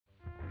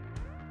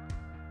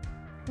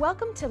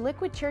Welcome to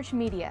Liquid Church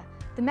Media.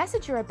 The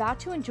message you're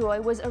about to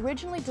enjoy was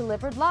originally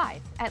delivered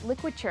live at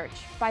Liquid Church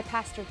by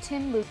Pastor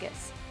Tim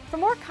Lucas. For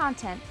more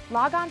content,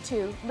 log on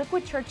to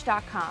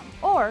liquidchurch.com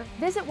or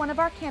visit one of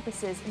our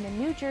campuses in the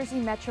New Jersey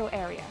metro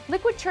area.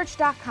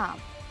 liquidchurch.com,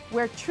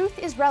 where truth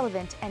is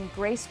relevant and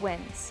grace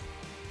wins.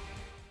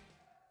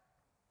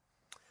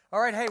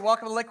 All right, hey,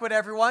 welcome to Liquid,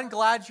 everyone.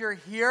 Glad you're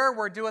here.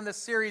 We're doing this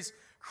series,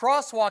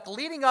 Crosswalk,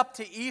 leading up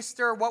to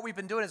Easter. What we've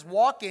been doing is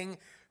walking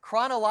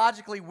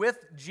chronologically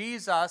with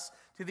Jesus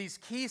to these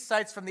key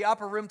sites from the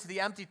upper room to the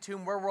empty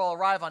tomb where we'll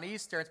arrive on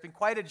Easter. It's been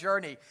quite a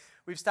journey.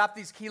 We've stopped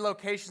these key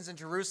locations in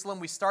Jerusalem.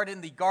 We started in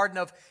the Garden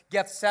of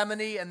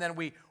Gethsemane, and then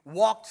we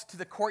walked to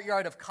the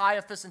courtyard of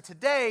Caiaphas. And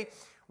today,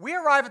 we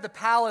arrive at the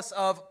palace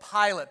of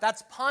Pilate.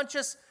 That's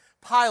Pontius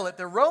Pilate,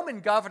 the Roman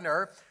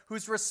governor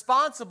who's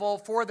responsible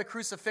for the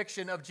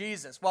crucifixion of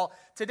Jesus. Well,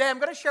 today I'm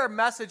going to share a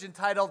message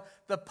entitled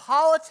The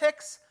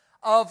Politics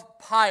of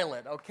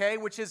Pilate, okay,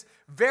 which is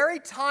very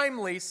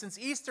timely since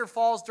Easter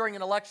falls during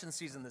an election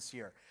season this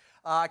year.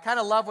 I kind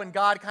of love when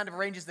God kind of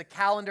arranges the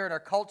calendar and our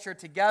culture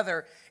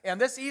together.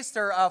 And this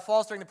Easter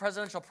falls during the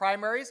presidential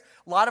primaries.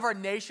 A lot of our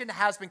nation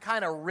has been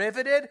kind of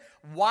riveted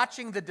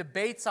watching the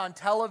debates on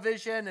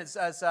television as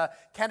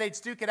candidates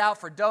duke it out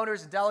for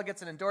donors and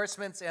delegates and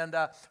endorsements, and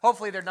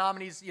hopefully their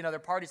nominees, their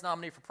party's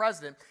nominee for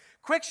president.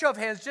 Quick show of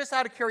hands, just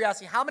out of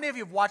curiosity, how many of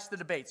you have watched the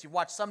debates? You've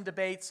watched some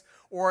debates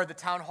or the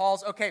town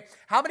halls? Okay,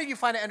 how many of you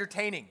find it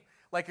entertaining?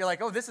 Like you're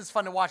like, oh, this is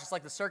fun to watch. It's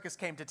like the circus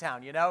came to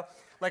town,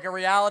 like a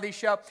reality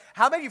show.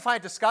 How many of you find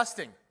it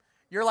disgusting?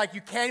 You're like,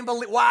 you can't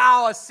believe,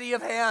 wow, a sea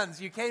of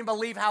hands. You can't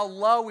believe how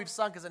low we've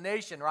sunk as a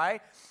nation,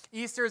 right?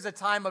 Easter is a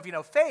time of,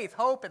 faith,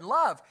 hope, and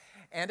love,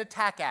 and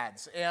attack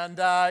ads. And,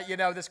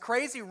 this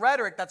crazy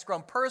rhetoric that's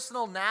grown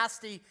personal,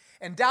 nasty,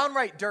 and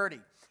downright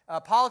dirty.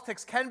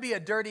 Politics can be a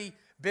dirty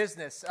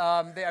business.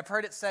 I've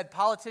heard it said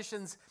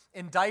politicians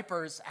in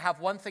diapers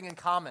have one thing in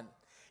common.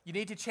 You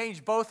need to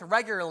change both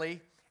regularly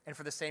and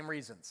for the same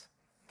reasons.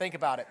 Think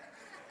about it.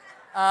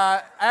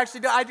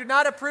 I do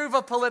not approve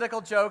of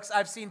political jokes.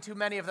 I've seen too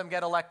many of them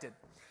get elected.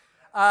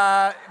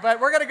 But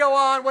we're going to go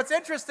on. What's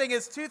interesting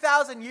is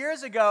 2,000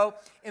 years ago,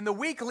 in the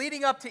week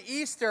leading up to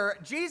Easter,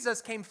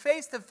 Jesus came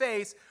face to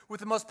face with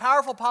the most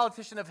powerful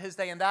politician of his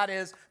day, and that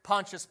is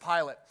Pontius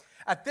Pilate.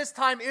 At this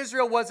time,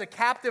 Israel was a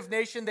captive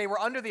nation. They were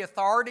under the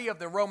authority of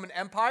the Roman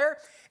Empire,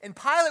 and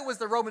Pilate was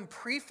the Roman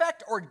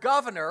prefect or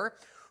governor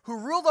who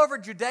ruled over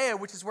Judea,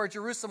 which is where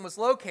Jerusalem was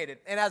located.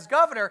 And as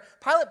governor,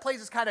 Pilate plays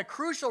this kind of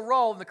crucial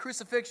role in the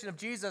crucifixion of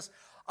Jesus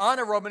on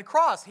a Roman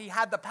cross. He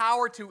had the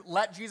power to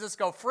let Jesus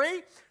go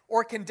free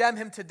or condemn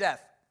him to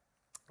death.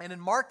 And in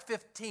Mark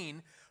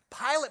 15,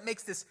 Pilate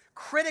makes this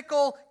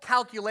critical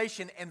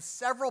calculation and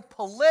several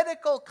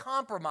political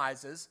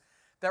compromises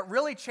that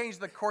really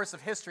changed the course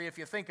of history if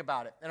you think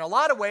about it. In a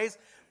lot of ways,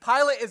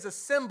 Pilate is a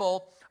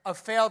symbol of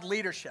failed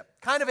leadership,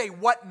 kind of a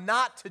what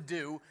not to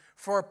do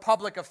for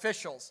public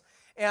officials.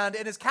 And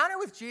in his encounter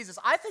with Jesus,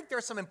 I think there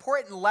are some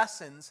important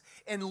lessons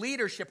in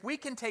leadership we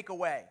can take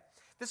away.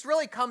 This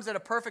really comes at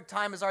a perfect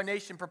time as our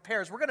nation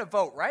prepares. We're going to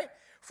vote, right,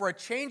 for a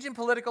change in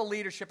political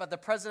leadership at the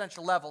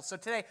presidential level. So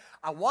today,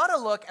 I want to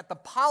look at the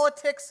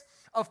politics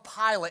of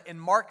Pilate in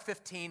Mark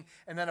 15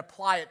 and then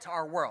apply it to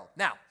our world.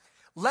 Now,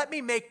 let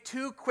me make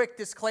two quick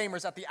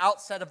disclaimers at the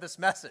outset of this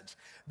message.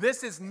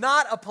 This is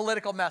not a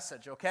political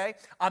message, okay?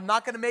 I'm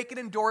not going to make an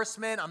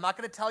endorsement. I'm not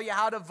going to tell you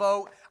how to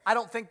vote. I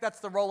don't think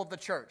that's the role of the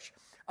church.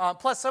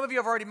 Plus, some of you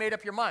have already made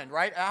up your mind,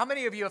 right? How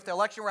many of you, if the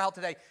election were held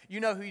today, you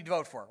know who you'd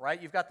vote for,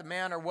 right? You've got the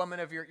man or woman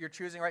of your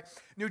choosing, right?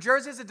 New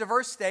Jersey is a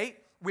diverse state.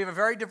 We have a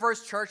very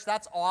diverse church.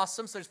 That's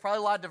awesome. So there's probably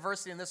a lot of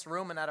diversity in this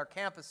room and at our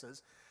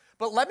campuses.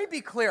 But let me be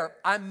clear.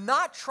 I'm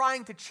not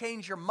trying to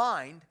change your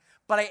mind,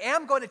 but I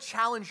am going to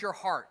challenge your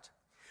heart.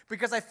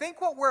 Because I think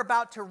what we're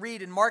about to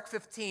read in Mark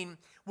 15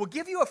 will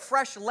give you a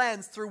fresh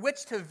lens through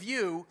which to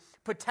view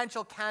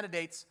potential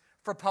candidates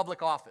for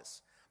public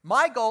office.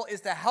 My goal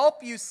is to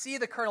help you see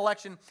the current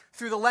election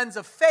through the lens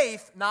of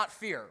faith, not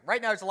fear.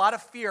 Right now, there's a lot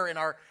of fear in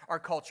our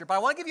culture, but I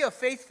want to give you a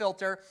faith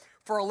filter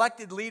for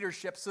elected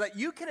leadership so that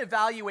you can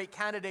evaluate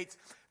candidates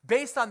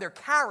based on their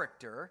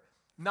character,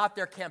 not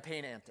their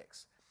campaign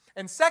antics.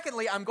 And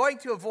secondly, I'm going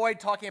to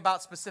avoid talking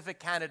about specific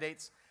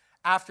candidates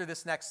after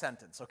this next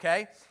sentence,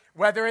 okay?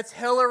 Whether it's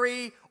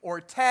Hillary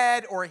or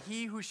Ted or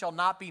he who shall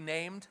not be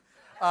named,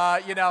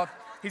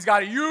 he's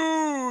got a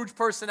huge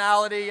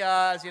personality,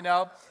 as you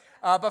know.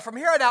 But from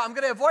here on out, I'm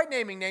going to avoid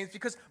naming names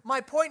because my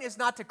point is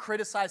not to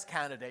criticize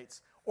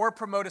candidates or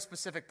promote a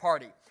specific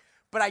party.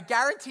 But I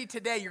guarantee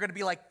today you're going to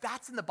be like,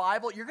 that's in the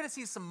Bible. You're going to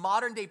see some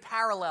modern-day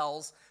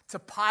parallels to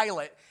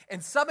Pilate,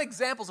 and some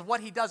examples of what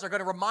he does are going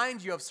to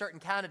remind you of certain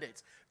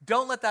candidates.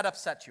 Don't let that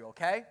upset you,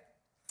 okay?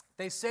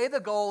 They say the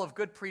goal of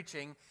good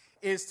preaching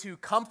is to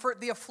comfort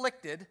the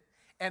afflicted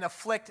and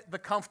afflict the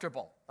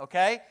comfortable,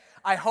 okay?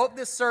 I hope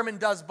this sermon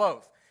does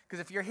both. Because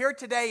if you're here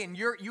today and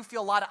you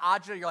feel a lot of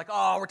agita, you're like,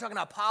 oh, we're talking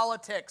about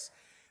politics.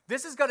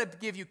 This is going to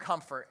give you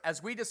comfort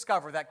as we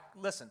discover that,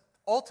 listen,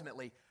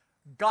 ultimately,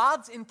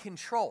 God's in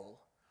control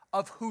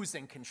of who's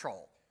in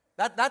control.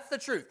 That's the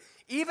truth.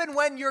 Even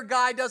when your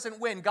guy doesn't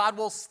win, God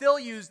will still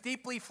use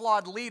deeply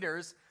flawed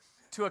leaders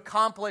to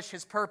accomplish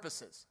his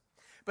purposes.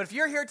 But if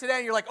you're here today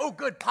and you're like, oh,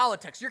 good,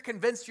 politics, you're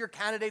convinced your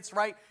candidate's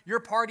right, your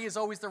party is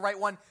always the right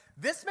one,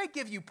 this may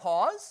give you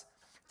pause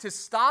to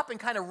stop and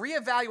kind of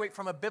reevaluate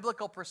from a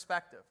biblical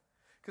perspective.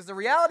 Because the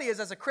reality is,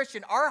 as a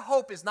Christian, our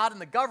hope is not in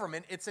the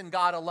government, it's in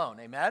God alone,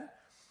 amen?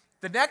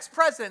 The next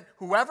president,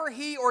 whoever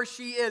he or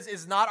she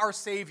is not our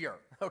Savior,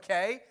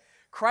 okay?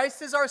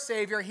 Christ is our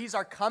Savior, he's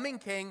our coming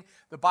King.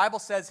 The Bible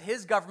says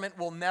his government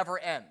will never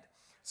end.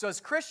 So as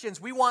Christians,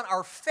 we want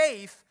our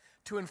faith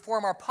to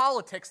inform our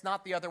politics,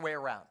 not the other way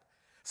around.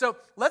 So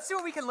let's see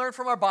what we can learn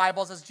from our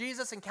Bibles as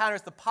Jesus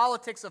encounters the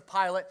politics of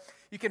Pilate.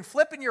 You can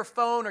flip in your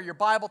phone or your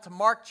Bible to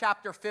Mark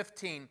chapter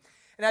 15.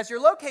 And as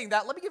you're locating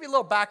that, let me give you a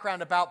little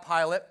background about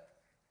Pilate.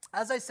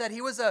 As I said,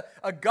 he was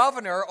a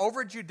governor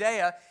over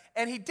Judea,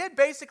 and he did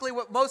basically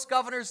what most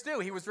governors do.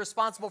 He was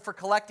responsible for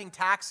collecting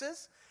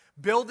taxes,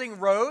 building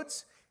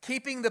roads,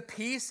 keeping the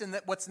peace in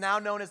what's now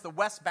known as the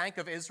West Bank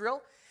of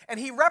Israel. And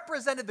he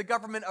represented the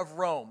government of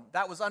Rome.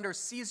 That was under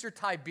Caesar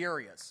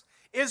Tiberius.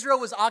 Israel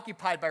was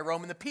occupied by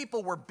Rome, and the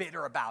people were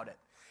bitter about it.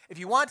 If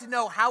you want to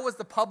know how was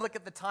the public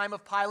at the time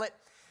of Pilate,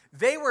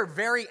 they were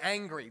very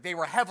angry. They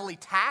were heavily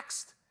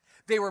taxed.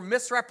 They were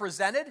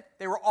misrepresented.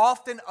 They were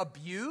often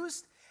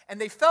abused. And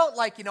they felt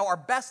like, our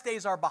best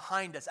days are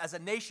behind us. As a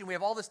nation, we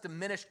have all this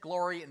diminished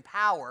glory and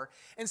power.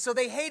 And so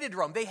they hated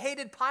Rome. They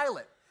hated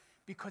Pilate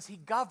because he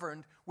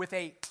governed with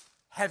a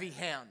heavy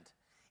hand.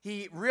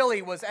 He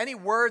really was, any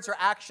words or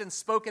actions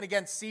spoken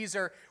against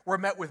Caesar were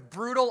met with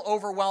brutal,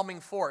 overwhelming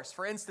force.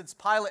 For instance,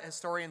 Pilate,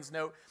 historians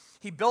note,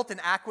 he built an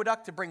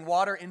aqueduct to bring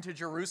water into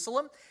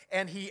Jerusalem,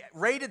 and he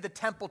raided the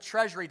temple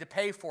treasury to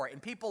pay for it.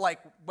 And people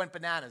went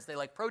bananas. They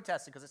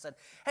protested because they said,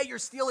 hey, you're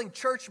stealing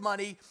church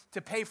money to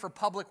pay for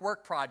public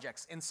work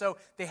projects. And so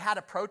they had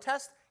a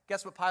protest.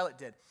 Guess what Pilate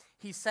did?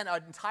 He sent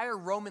an entire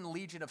Roman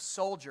legion of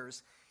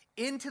soldiers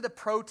into the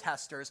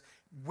protesters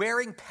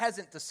wearing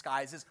peasant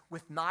disguises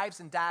with knives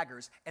and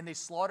daggers, and they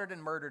slaughtered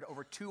and murdered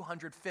over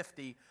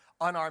 250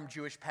 unarmed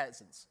Jewish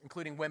peasants,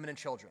 including women and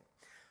children.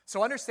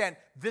 So understand,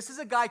 this is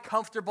a guy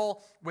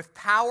comfortable with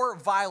power,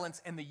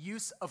 violence, and the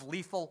use of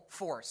lethal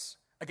force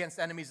against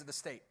enemies of the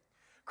state.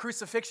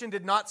 Crucifixion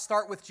did not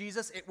start with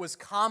Jesus. It was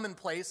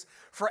commonplace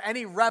for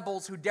any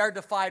rebels who dared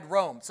defy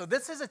Rome. So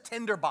this is a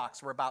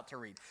tinderbox we're about to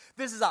read.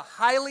 This is a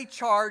highly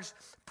charged,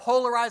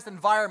 polarized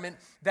environment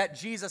that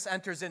Jesus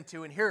enters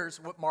into. And here's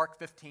what Mark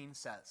 15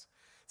 says.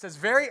 It says,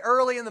 very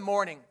early in the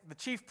morning, the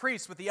chief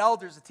priests with the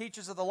elders, the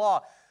teachers of the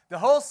law, the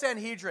whole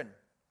Sanhedrin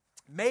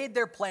made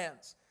their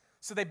plans.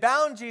 So they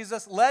bound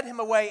Jesus, led him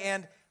away,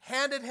 and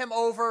handed him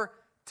over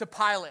to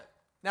Pilate.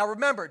 Now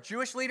remember,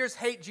 Jewish leaders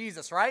hate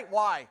Jesus, right?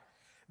 Why?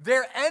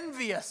 They're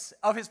envious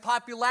of his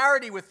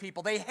popularity with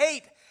people. They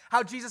hate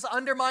how Jesus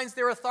undermines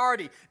their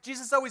authority.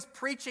 Jesus is always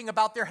preaching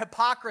about their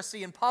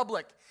hypocrisy in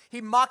public.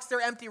 He mocks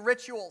their empty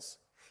rituals.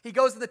 He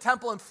goes to the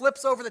temple and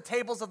flips over the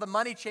tables of the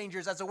money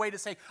changers as a way to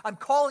say, I'm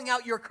calling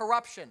out your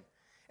corruption.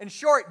 In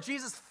short,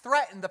 Jesus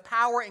threatened the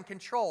power and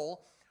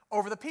control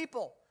over the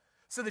people.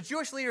 So the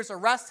Jewish leaders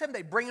arrest him.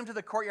 They bring him to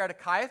the courtyard of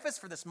Caiaphas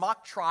for this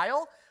mock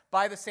trial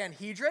by the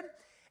Sanhedrin.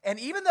 And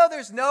even though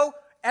there's no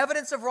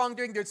evidence of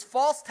wrongdoing, there's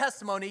false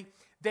testimony,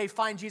 they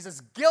find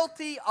Jesus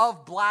guilty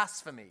of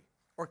blasphemy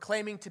or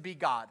claiming to be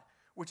God,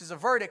 which is a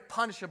verdict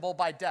punishable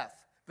by death.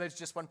 There's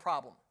just one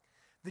problem.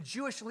 The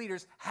Jewish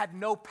leaders had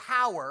no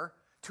power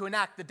to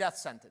enact the death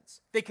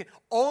sentence.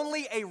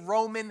 Only a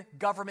Roman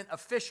government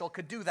official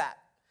could do that.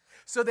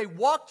 So they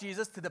walk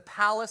Jesus to the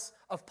palace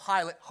of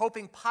Pilate,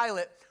 hoping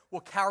Pilate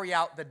will carry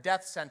out the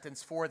death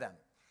sentence for them.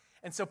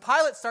 And so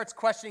Pilate starts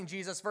questioning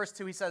Jesus. Verse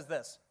 2, he says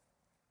this,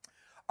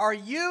 are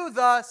you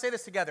the, say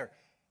this together,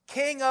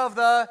 King of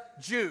the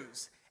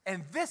Jews?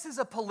 And this is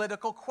a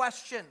political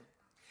question.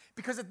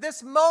 Because at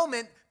this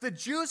moment, the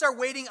Jews are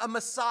waiting a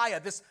Messiah,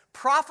 this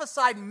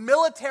prophesied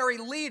military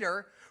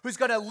leader who's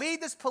going to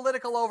lead this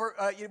political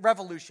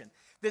revolution.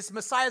 This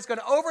Messiah is going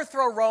to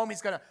overthrow Rome.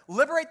 He's going to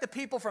liberate the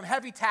people from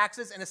heavy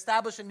taxes and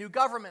establish a new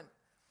government.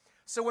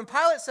 So when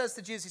Pilate says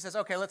to Jesus, he says,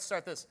 okay, let's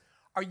start this.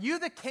 Are you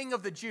the King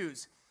of the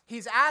Jews?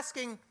 He's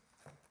asking,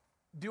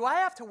 do I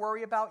have to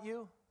worry about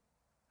you?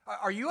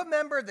 Are you a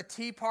member of the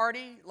Tea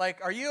Party?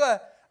 Are you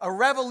a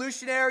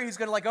revolutionary who's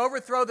going to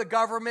overthrow the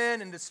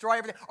government and destroy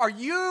everything? Are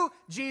you,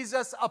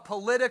 Jesus, a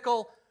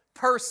political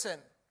person?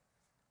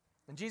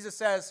 And Jesus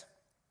says,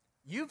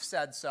 you've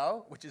said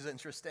so, which is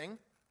interesting.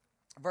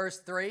 Verse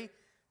 3,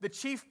 the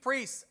chief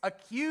priests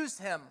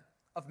accused him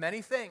of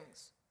many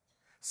things.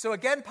 So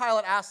again,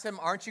 Pilate asked him,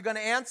 aren't you going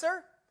to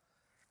answer?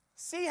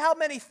 See how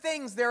many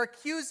things they're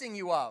accusing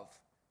you of.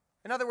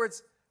 In other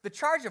words, the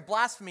charge of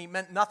blasphemy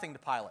meant nothing to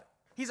Pilate.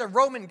 He's a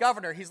Roman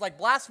governor. He's like,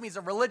 blasphemy is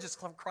a religious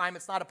crime.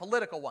 It's not a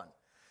political one.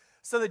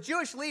 So the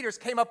Jewish leaders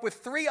came up with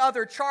 3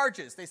 other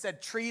charges. They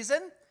said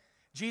treason.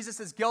 Jesus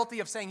is guilty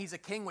of saying he's a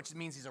king, which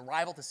means he's a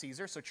rival to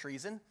Caesar, so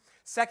treason.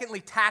 Secondly,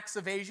 tax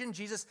evasion.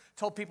 Jesus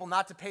told people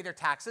not to pay their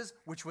taxes,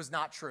 which was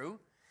not true.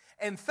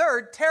 And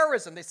third,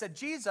 terrorism. They said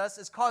Jesus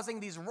is causing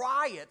these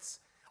riots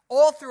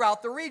all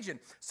throughout the region.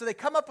 So they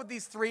come up with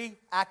these three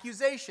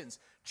accusations: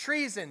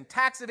 treason,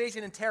 tax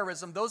evasion, and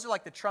terrorism. Those are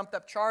like the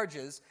trumped-up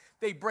charges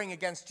they bring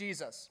against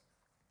Jesus.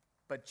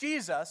 But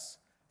Jesus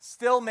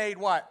still made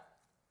what?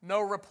 No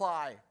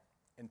reply.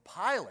 And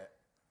Pilate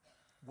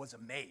was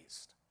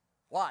amazed.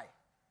 Why?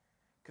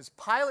 Because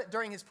Pilate,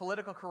 during his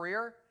political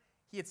career,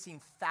 he had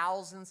seen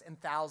thousands and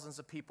thousands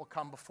of people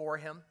come before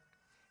him.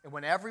 And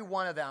when every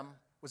one of them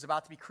was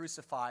about to be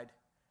crucified,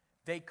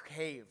 they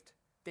caved,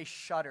 they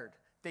shuddered,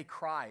 they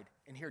cried.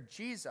 And here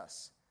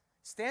Jesus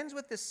stands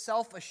with this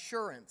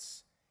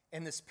self-assurance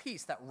and this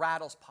peace that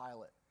rattles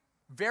Pilate.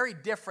 Very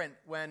different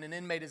when an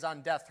inmate is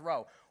on death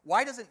row.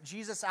 Why doesn't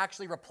Jesus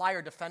actually reply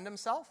or defend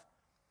himself?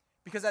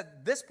 Because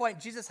at this point,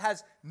 Jesus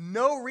has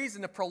no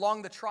reason to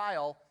prolong the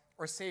trial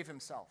or save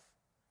himself.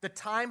 The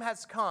time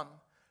has come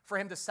for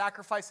him to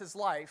sacrifice his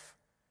life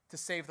to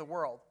save the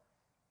world.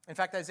 In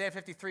fact, Isaiah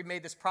 53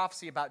 made this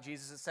prophecy about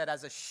Jesus. It said,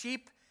 as a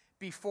sheep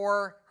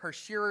before her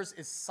shearers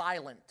is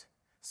silent,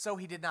 so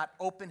he did not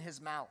open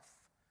his mouth.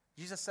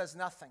 Jesus says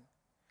nothing.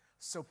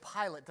 So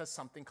Pilate does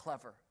something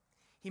clever.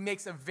 He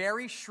makes a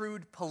very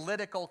shrewd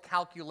political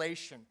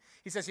calculation.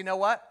 He says, you know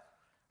what?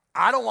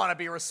 I don't want to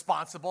be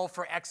responsible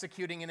for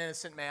executing an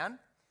innocent man.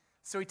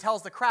 So he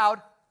tells the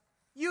crowd,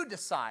 you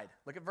decide.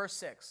 Look at verse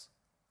 6.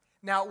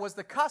 Now it was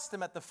the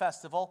custom at the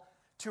festival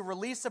to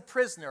release a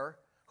prisoner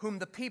whom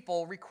the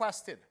people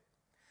requested.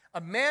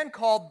 A man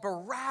called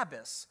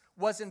Barabbas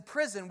was in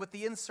prison with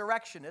the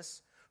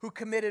insurrectionists who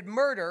committed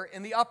murder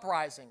in the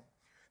uprising.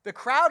 The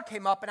crowd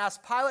came up and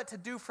asked Pilate to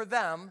do for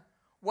them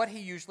what he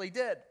usually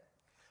did.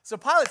 So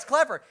Pilate's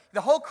clever.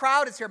 The whole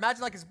crowd is here.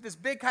 Imagine like this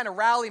big kind of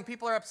rally and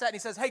people are upset. And he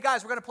says, hey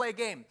guys, we're going to play a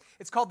game.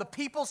 It's called the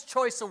People's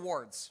Choice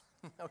Awards.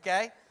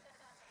 Okay?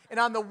 And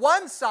on the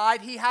one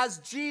side, he has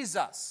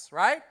Jesus,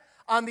 right?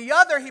 On the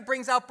other, he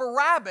brings out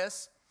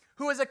Barabbas,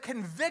 who is a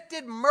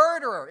convicted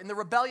murderer in the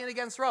rebellion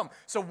against Rome.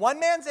 So one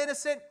man's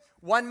innocent,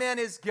 one man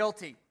is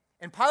guilty.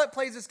 And Pilate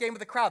plays this game with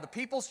the crowd, the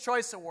People's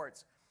Choice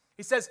Awards.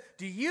 He says,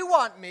 do you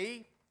want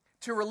me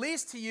to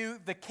release to you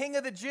the King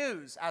of the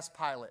Jews? Asked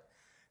Pilate.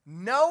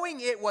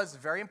 Knowing it was,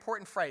 very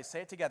important phrase,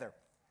 say it together,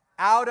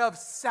 out of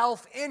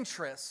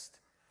self-interest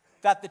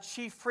that the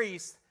chief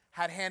priest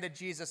had handed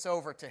Jesus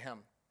over to him.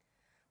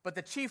 But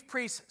the chief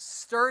priest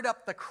stirred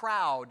up the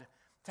crowd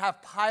to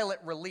have Pilate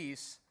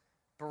release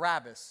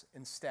Barabbas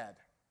instead.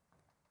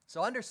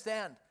 So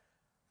understand,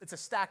 it's a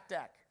stacked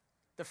deck.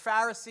 The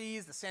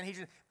Pharisees, the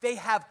Sanhedrin, they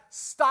have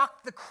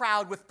stocked the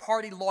crowd with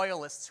party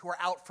loyalists who are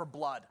out for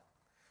blood.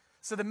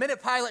 So the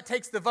minute Pilate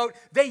takes the vote,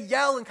 they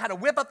yell and kind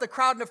of whip up the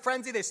crowd in a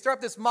frenzy. They stir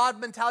up this mob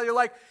mentality. They're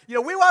like, we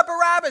want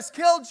Barabbas,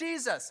 kill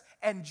Jesus.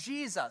 And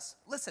Jesus,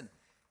 listen,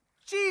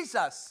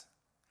 Jesus,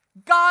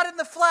 God in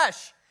the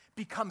flesh,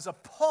 becomes a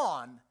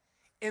pawn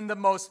in the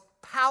most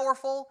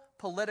powerful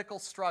political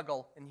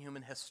struggle in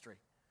human history.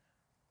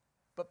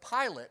 But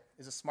Pilate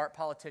is a smart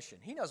politician.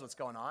 He knows what's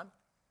going on.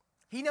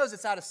 He knows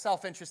it's out of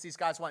self-interest these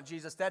guys want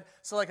Jesus dead.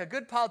 So like a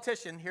good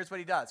politician, here's what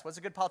he does. What does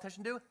a good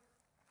politician do?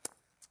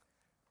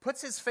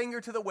 Puts his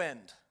finger to the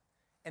wind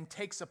and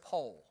takes a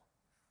poll.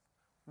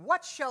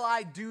 What shall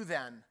I do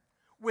then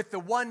with the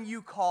one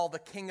you call the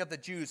King of the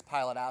Jews?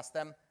 Pilate asked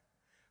them.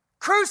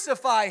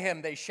 Crucify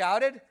him, they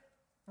shouted.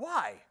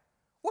 Why?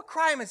 What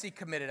crime has he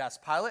committed?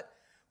 Asked Pilate.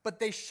 But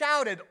they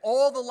shouted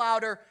all the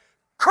louder,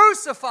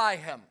 crucify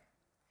him.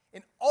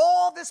 And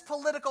all this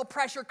political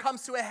pressure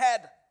comes to a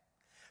head.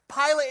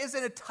 Pilate is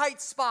in a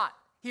tight spot.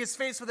 He is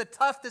faced with a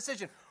tough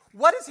decision.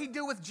 What does he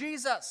do with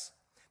Jesus?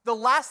 The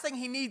last thing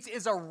he needs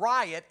is a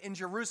riot in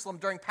Jerusalem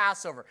during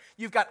Passover.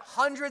 You've got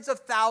hundreds of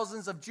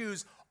thousands of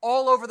Jews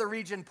all over the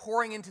region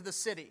pouring into the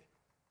city.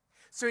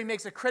 So he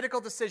makes a critical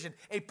decision,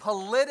 a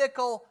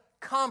political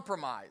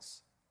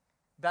compromise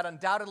that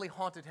undoubtedly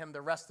haunted him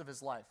the rest of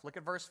his life. Look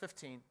at verse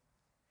 15.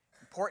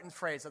 Important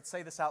phrase. Let's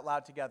say this out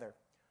loud together.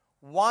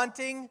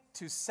 Wanting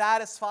to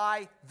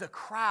satisfy the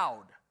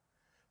crowd,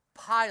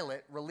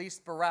 Pilate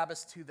released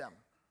Barabbas to them.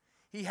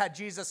 He had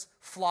Jesus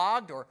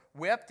flogged or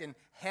whipped and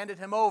handed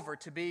him over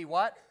to be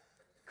what?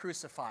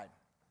 Crucified.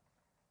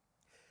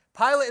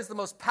 Pilate is the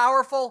most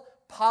powerful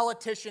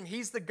politician.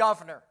 He's the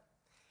governor.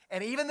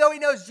 And even though he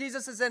knows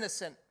Jesus is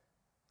innocent,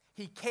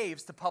 he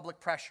caves to public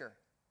pressure.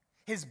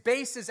 His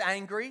base is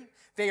angry.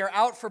 They are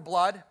out for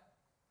blood.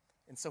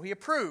 And so he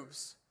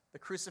approves the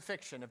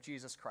crucifixion of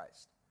Jesus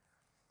Christ.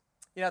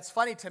 It's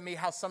funny to me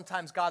how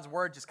sometimes God's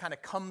word just kind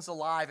of comes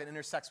alive and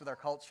intersects with our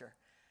culture.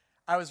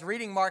 I was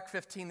reading Mark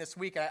 15 this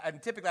week,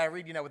 and typically I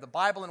read, with the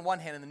Bible in one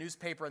hand and the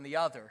newspaper in the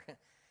other.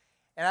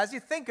 And as you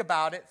think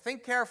about it,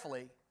 think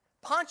carefully.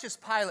 Pontius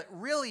Pilate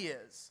really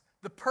is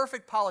the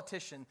perfect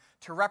politician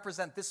to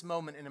represent this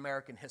moment in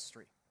American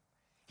history.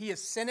 He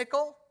is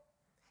cynical,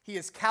 he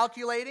is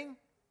calculating,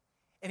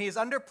 and he is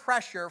under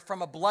pressure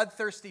from a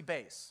bloodthirsty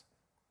base.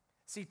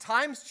 See,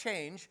 times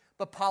change,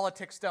 but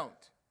politics don't.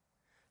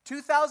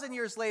 2,000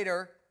 years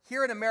later,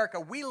 here in America,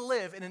 we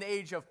live in an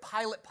age of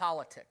Pilate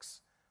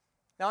politics.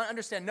 Now, I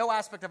understand no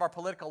aspect of our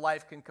political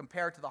life can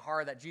compare to the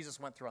horror that Jesus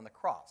went through on the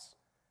cross.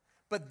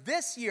 But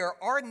this year,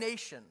 our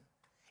nation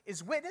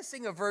is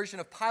witnessing a version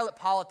of Pilate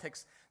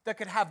politics that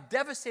could have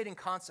devastating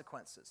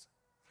consequences.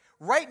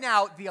 Right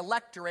now, the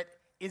electorate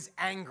is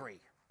angry.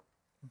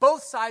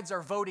 Both sides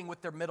are voting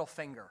with their middle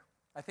finger.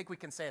 I think we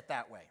can say it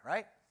that way,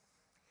 right?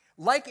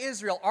 Like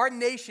Israel, our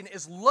nation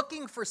is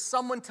looking for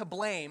someone to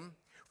blame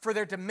for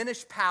their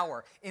diminished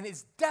power and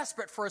is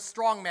desperate for a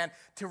strong man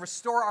to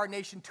restore our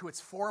nation to its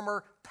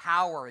former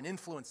power and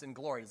influence and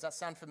glory. Does that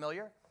sound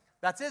familiar?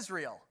 That's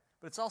Israel.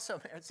 But it's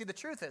also, see, the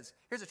truth is,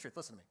 here's the truth,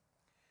 listen to me.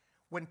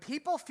 When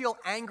people feel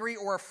angry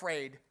or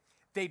afraid,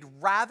 they'd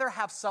rather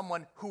have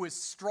someone who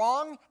is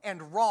strong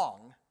and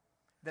wrong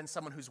than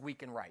someone who's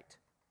weak and right.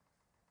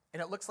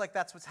 And it looks like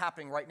that's what's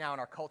happening right now in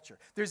our culture.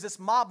 There's this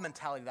mob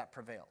mentality that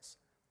prevails.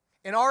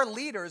 And our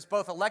leaders,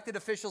 both elected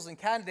officials and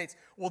candidates,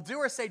 will do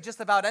or say just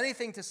about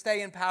anything to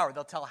stay in power.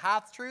 They'll tell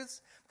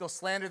half-truths, they'll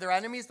slander their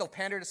enemies, they'll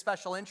pander to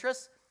special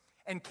interests,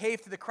 and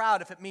cave to the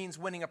crowd if it means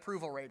winning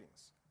approval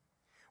ratings.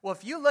 Well,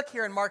 if you look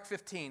here in Mark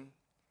 15,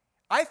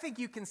 I think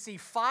you can see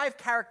 5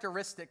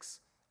 characteristics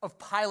of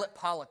Pilate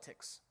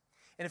politics.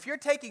 And if you're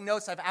taking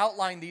notes, I've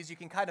outlined these. You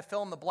can kind of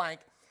fill in the blank.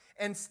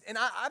 And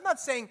I'm not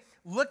saying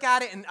look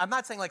at it, and I'm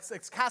not saying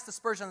let's cast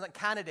aspersions on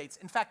candidates.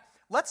 In fact,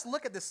 let's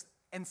look at this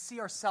and see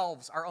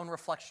ourselves, our own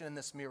reflection in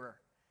this mirror.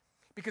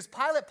 Because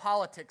Pilate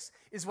politics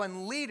is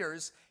when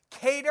leaders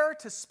cater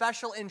to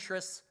special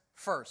interests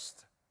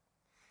first.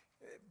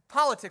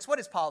 Politics, what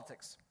is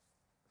politics?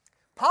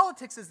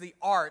 Politics is the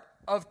art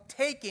of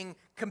taking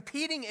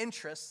competing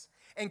interests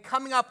and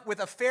coming up with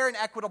a fair and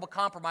equitable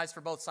compromise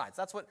for both sides.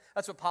 That's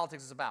what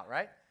politics is about,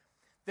 right?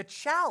 The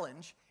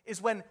challenge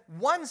is when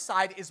one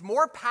side is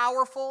more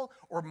powerful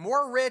or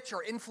more rich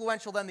or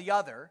influential than the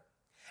other,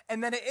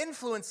 and then it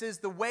influences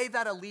the way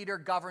that a leader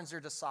governs or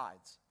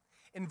decides.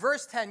 In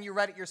verse 10, you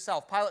read it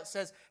yourself. Pilate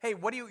says, hey,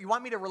 what do you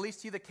want me to release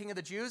to you the king of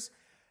the Jews?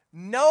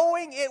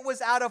 Knowing it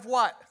was out of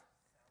what?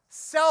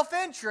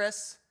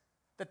 Self-interest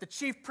that the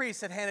chief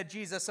priests had handed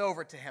Jesus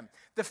over to him.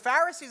 The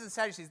Pharisees and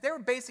Sadducees, they were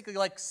basically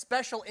like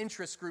special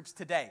interest groups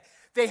today.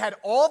 They had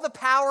all the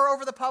power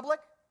over the public,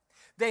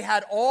 they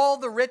had all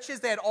the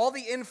riches, they had all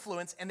the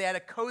influence, and they had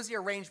a cozy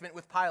arrangement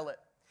with Pilate.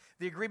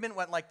 The agreement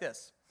went like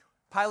this.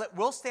 Pilate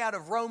will stay out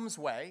of Rome's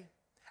way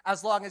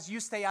as long as you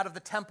stay out of the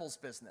temple's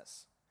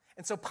business.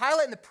 And so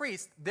Pilate and the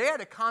priest, they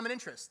had a common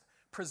interest,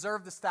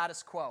 preserve the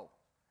status quo.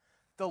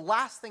 The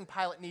last thing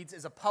Pilate needs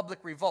is a public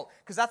revolt,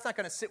 because that's not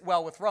going to sit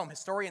well with Rome.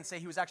 Historians say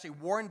he was actually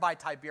warned by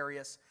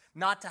Tiberius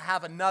not to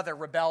have another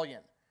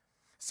rebellion.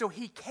 So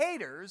he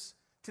caters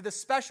to the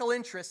special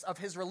interests of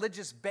his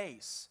religious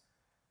base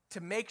to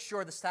make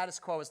sure the status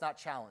quo is not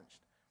challenged.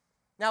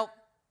 Now,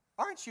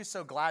 aren't you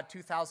so glad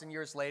 2,000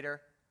 years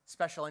later,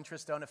 special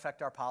interests don't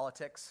affect our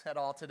politics at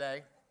all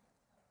today?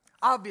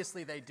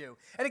 Obviously they do.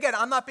 And again,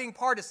 I'm not being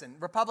partisan.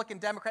 Republican,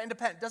 Democrat,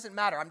 Independent, doesn't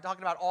matter. I'm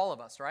talking about all of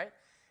us, right?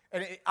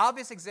 An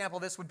obvious example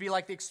of this would be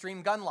like the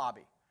extreme gun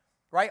lobby,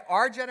 right?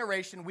 Our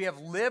generation, we have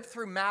lived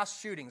through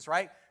mass shootings,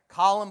 right?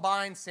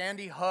 Columbine,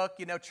 Sandy Hook,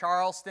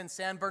 Charleston,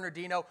 San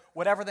Bernardino,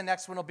 whatever the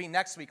next one will be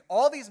next week.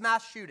 All these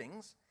mass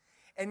shootings,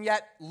 and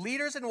yet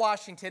leaders in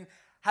Washington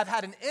have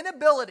had an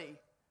inability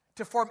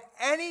to form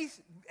any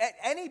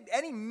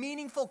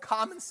meaningful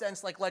common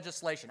sense like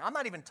legislation. I'm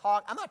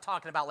not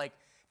talking about like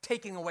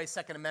taking away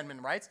Second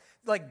Amendment rights,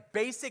 like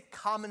basic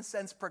common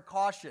sense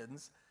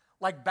precautions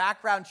like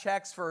background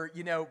checks for,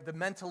 the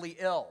mentally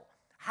ill.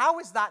 How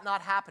is that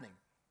not happening?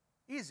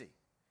 Easy.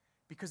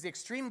 Because the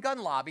extreme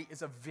gun lobby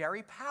is a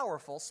very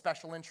powerful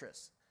special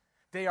interest.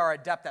 They are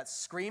adept at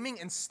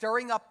screaming and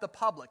stirring up the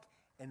public,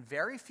 and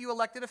very few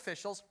elected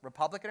officials,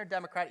 Republican or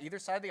Democrat, either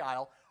side of the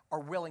aisle, are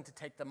willing to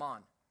take them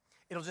on.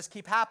 It'll just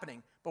keep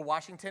happening, but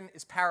Washington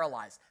is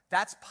paralyzed.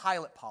 That's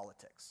Pilate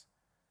politics.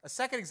 A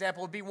second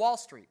example would be Wall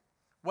Street.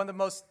 One of the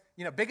most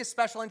biggest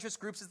special interest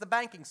groups is the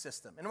banking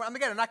system. And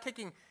again, I'm not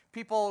kicking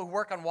people who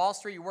work on Wall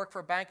Street. You work for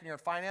a bank and you're in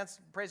finance.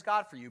 Praise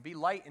God for you. Be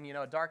light in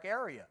a dark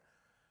area.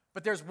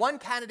 But there's one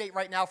candidate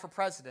right now for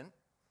president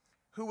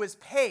who was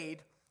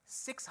paid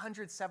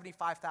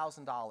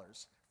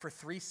 $675,000 for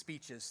 3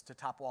 speeches to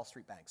top Wall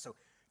Street banks. So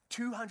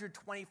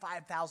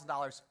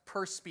 $225,000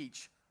 per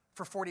speech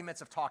for 40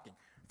 minutes of talking.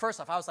 First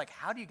off, I was like,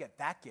 how do you get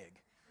that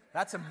gig?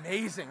 That's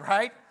amazing,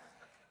 right?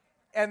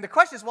 And the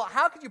question is, well,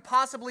 how could you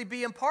possibly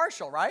be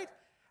impartial, right?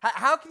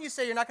 How can you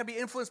say you're not going to be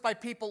influenced by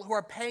people who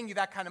are paying you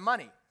that kind of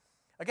money?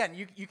 Again,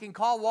 you can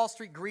call Wall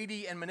Street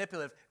greedy and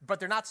manipulative,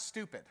 but they're not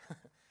stupid.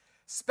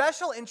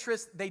 Special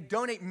interests, they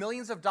donate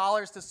millions of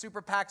dollars to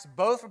super PACs,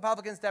 both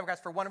Republicans and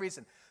Democrats, for one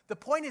reason. The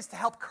point is to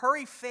help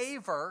curry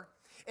favor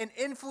and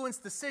influence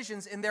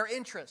decisions in their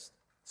interest.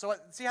 So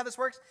see how this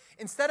works?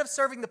 Instead of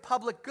serving the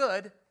public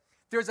good,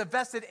 there's a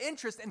vested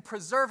interest in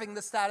preserving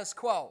the status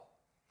quo.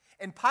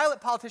 And Pilate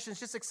politicians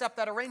just accept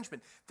that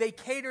arrangement. They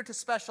cater to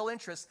special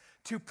interests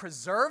to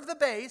preserve the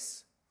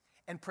base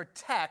and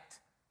protect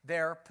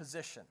their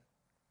position.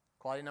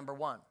 Quality number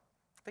 1.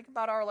 Think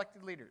about our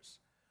elected leaders.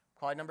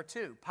 Quality number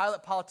 2.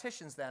 Pilate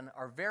politicians, then,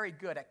 are very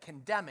good at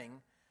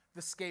condemning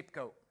the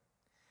scapegoat.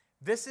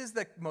 This is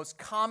the most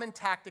common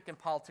tactic in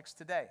politics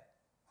today.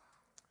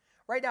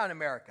 Right now in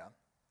America,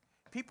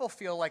 people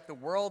feel like the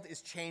world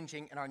is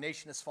changing and our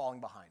nation is falling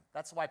behind.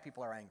 That's why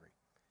people are angry.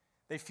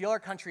 They feel our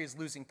country is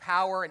losing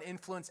power and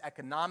influence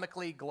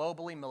economically,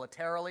 globally,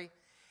 militarily,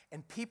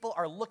 and people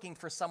are looking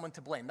for someone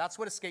to blame. That's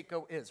what a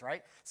scapegoat is,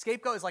 right?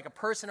 Scapegoat is like a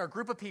person or a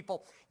group of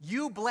people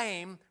you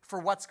blame for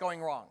what's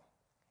going wrong.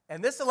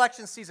 And this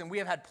election season, we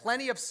have had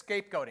plenty of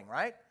scapegoating,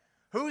 right?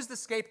 Who's the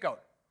scapegoat?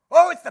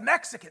 Oh, it's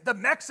the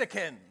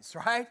Mexicans,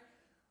 right?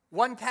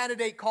 One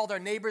candidate called our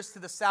neighbors to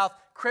the south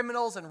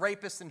criminals and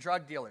rapists and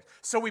drug dealers.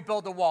 So we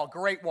build a wall,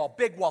 great wall,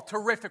 big wall,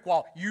 terrific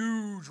wall,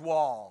 huge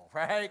wall,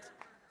 right?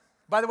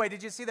 By the way,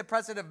 did you see the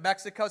president of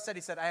Mexico said,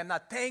 he said, I am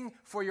not paying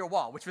for your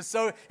wall, which was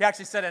so, he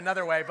actually said it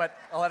another way, but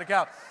I'll let it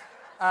go.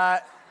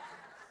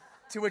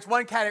 To which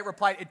one candidate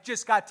replied, it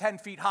just got 10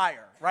 feet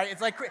higher, right? It's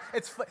like,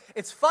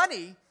 it's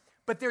funny,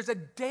 but there's a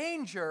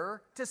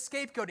danger to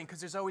scapegoating because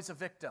there's always a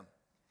victim.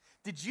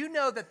 Did you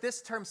know that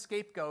this term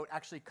scapegoat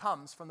actually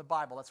comes from the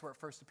Bible? That's where it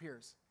first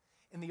appears.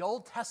 In the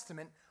Old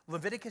Testament,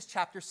 Leviticus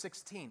chapter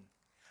 16,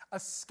 a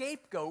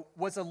scapegoat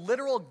was a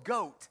literal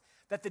goat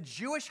that the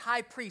Jewish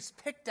high priest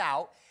picked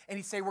out, and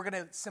he'd say, we're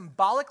going to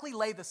symbolically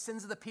lay the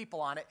sins of the people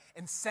on it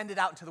and send it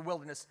out into the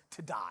wilderness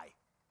to die.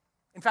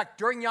 In fact,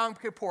 during Yom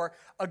Kippur,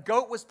 a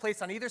goat was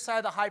placed on either side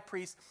of the high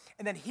priest,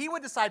 and then he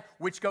would decide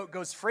which goat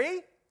goes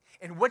free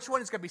and which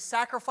one is going to be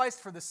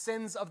sacrificed for the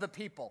sins of the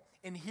people.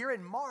 And here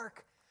in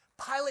Mark,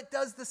 Pilate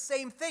does the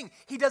same thing.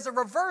 He does a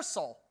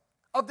reversal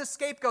of the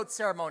scapegoat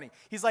ceremony.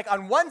 He's like,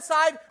 on one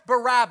side,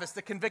 Barabbas,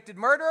 the convicted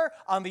murderer.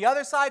 On the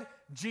other side,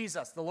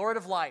 Jesus, the Lord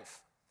of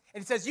life.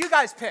 And he says, you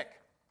guys pick.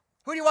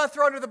 Who do you want to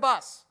throw under the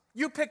bus?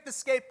 You pick the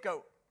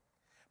scapegoat.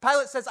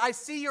 Pilate says, I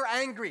see you're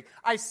angry.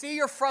 I see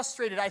you're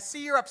frustrated. I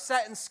see you're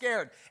upset and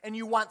scared. And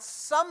you want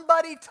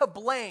somebody to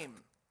blame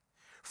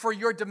for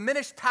your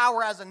diminished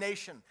power as a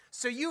nation.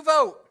 So you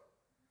vote.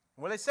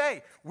 What do they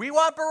say? We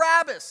want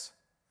Barabbas.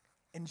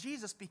 And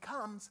Jesus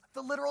becomes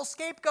the literal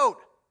scapegoat,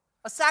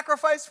 a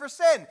sacrifice for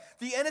sin.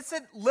 The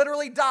innocent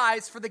literally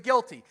dies for the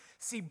guilty.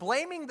 See,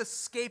 blaming the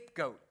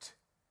scapegoat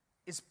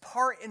is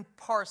part and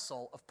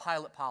parcel of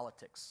Pilate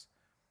politics.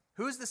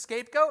 Who's the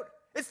scapegoat?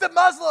 It's the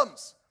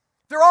Muslims.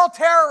 They're all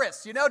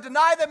terrorists,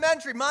 deny them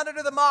entry,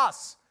 monitor the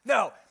mosques.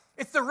 No,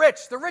 it's the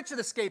rich. The rich are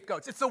the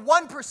scapegoats. It's the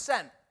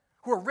 1%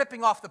 who are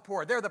ripping off the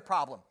poor. They're the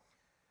problem.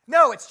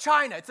 No, it's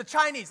China. It's the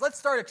Chinese. Let's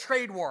start a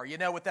trade war,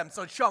 with them.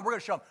 So we're going to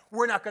show them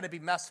we're not going to be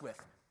messed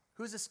with.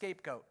 Who's the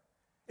scapegoat?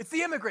 It's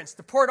the immigrants.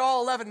 Deport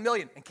all 11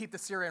 million and keep the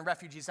Syrian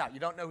refugees out.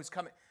 You don't know who's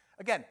coming.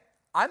 Again,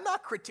 who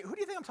do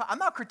you think I'm talking? I'm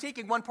not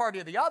critiquing one party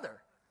or the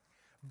other.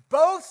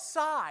 Both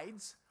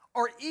sides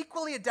are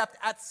equally adept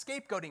at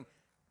scapegoating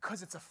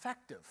because it's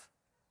effective.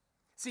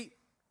 See,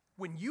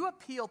 when you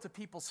appeal to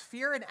people's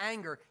fear and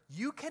anger,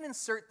 you can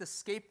insert the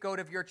scapegoat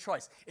of your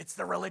choice. It's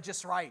the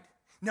religious right.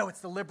 No, it's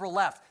the liberal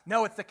left.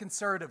 No, it's the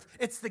conservative.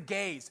 It's the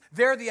gays.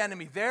 They're the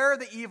enemy. They're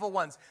the evil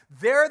ones.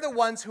 They're the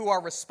ones who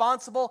are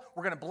responsible.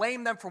 We're going to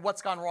blame them for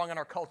what's gone wrong in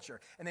our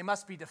culture, and they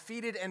must be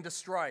defeated and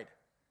destroyed.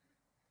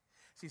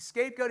 See,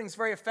 scapegoating is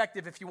very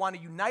effective if you want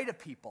to unite a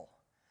people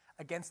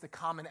against the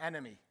common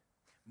enemy.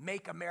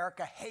 Make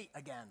America hate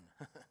again.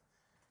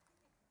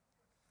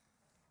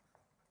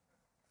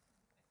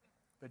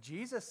 But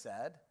Jesus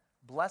said,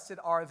 blessed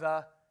are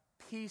the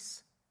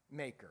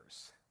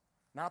peacemakers,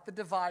 not the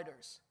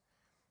dividers.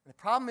 And the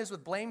problem is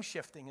with blame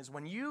shifting is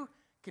when you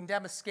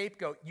condemn a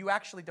scapegoat, you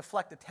actually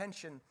deflect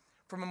attention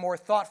from a more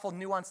thoughtful,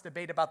 nuanced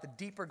debate about the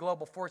deeper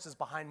global forces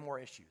behind more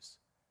issues.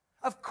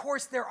 Of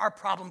course there are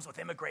problems with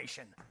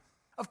immigration.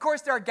 Of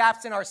course there are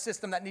gaps in our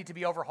system that need to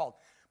be overhauled.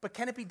 But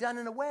can it be done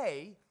in a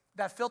way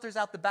that filters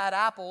out the bad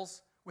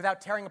apples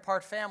without tearing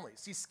apart families?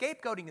 See,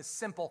 scapegoating is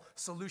simple.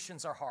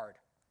 Solutions are hard.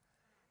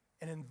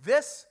 And in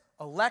this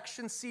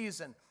election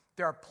season,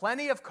 there are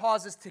plenty of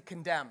causes to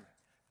condemn.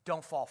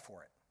 Don't fall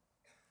for it,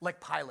 like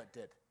Pilate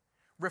did.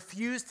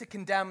 Refuse to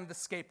condemn the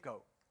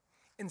scapegoat.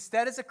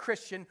 Instead, as a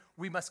Christian,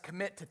 we must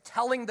commit to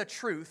telling the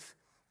truth,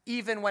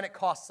 even when it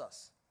costs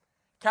us.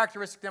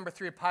 Characteristic number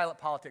 3 of Pilate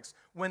politics: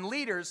 when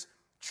leaders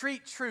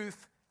treat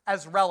truth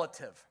as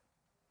relative.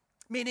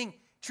 Meaning,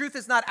 truth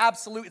is not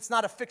absolute, it's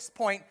not a fixed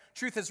point.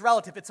 Truth is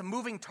relative, it's a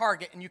moving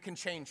target, and you can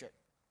change it.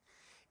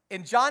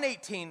 In John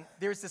 18,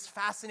 there's this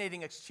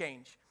fascinating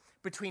exchange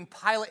between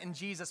Pilate and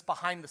Jesus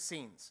behind the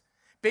scenes.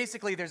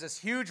 Basically, there's this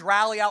huge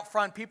rally out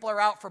front, people are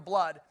out for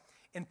blood,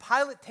 and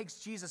Pilate takes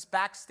Jesus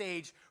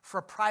backstage for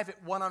a private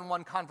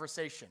one-on-one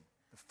conversation.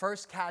 The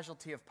first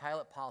casualty of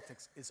Pilate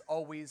politics is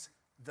always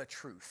the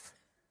truth.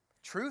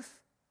 Truth?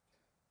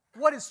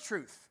 What is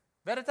truth?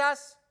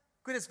 Veritas?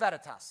 Quid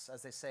veritas,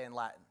 as they say in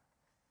Latin.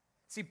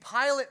 See,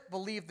 Pilate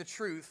believed the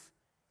truth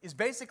is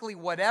basically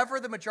whatever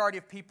the majority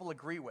of people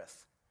agree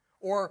with,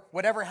 or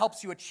whatever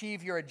helps you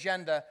achieve your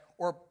agenda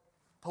or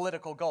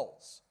political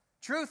goals.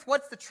 Truth?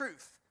 What's the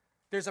truth?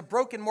 There's a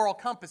broken moral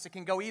compass. It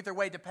can go either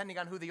way depending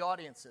on who the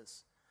audience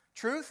is.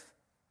 Truth?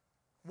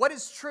 What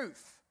is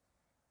truth?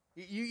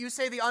 You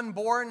say the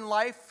unborn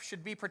life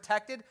should be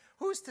protected.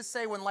 Who's to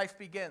say when life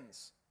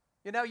begins?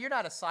 You're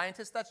not a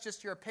scientist. That's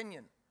just your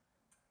opinion.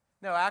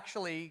 No,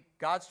 actually,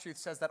 God's truth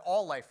says that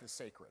all life is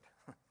sacred.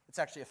 It's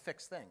actually a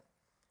fixed thing.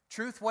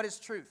 Truth, what is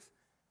truth?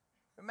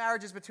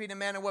 Marriage is between a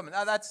man and a woman.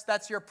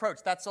 That's your approach.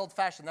 That's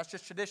old-fashioned. That's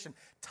just tradition.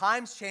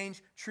 Times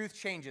change, truth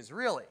changes.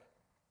 Really.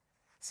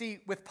 See,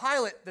 with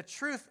Pilate, the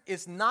truth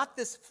is not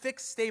this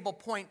fixed, stable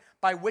point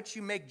by which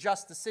you make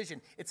just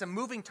decision. It's a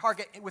moving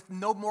target with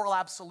no moral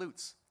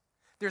absolutes.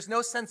 There's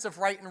no sense of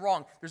right and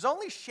wrong. There's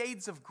only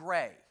shades of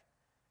gray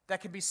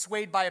that can be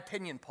swayed by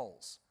opinion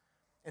polls.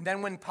 And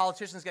then when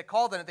politicians get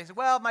called on it, they say,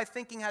 well, my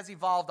thinking has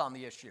evolved on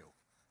the issue.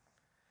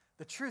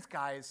 The truth,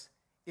 guys,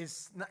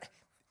 is not...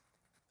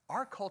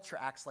 Our culture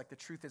acts like the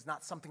truth is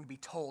not something to be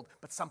told,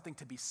 but something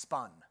to be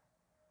spun,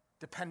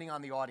 depending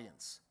on the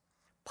audience.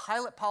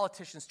 Pilate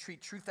politicians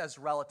treat truth as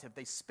relative.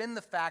 They spin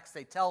the facts.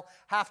 They tell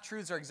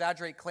half-truths or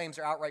exaggerate claims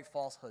or outright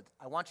falsehoods.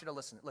 I want you to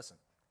listen. Listen.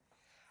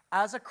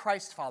 As a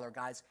Christ follower,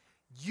 guys,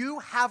 you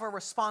have a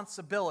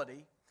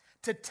responsibility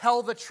to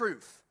tell the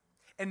truth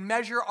and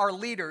measure our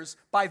leaders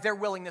by their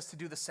willingness to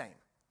do the same.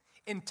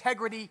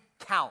 Integrity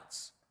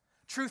counts.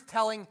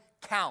 Truth-telling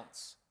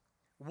counts.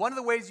 One of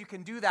the ways you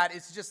can do that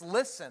is to just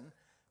listen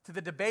to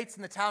the debates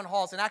in the town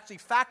halls and actually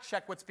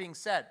fact-check what's being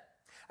said.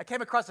 I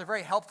came across a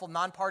very helpful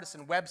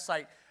nonpartisan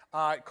website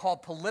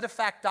called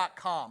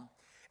PolitiFact.com.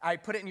 I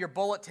put it in your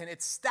bulletin.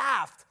 It's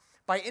staffed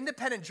by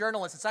independent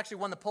journalists. It's actually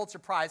won the Pulitzer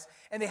Prize.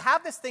 And they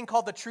have this thing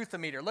called the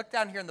Truthometer. Look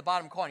down here in the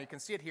bottom corner. You can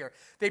see it here.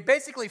 They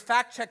basically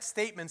fact-check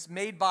statements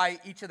made by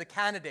each of the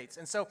candidates.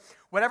 And so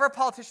whatever a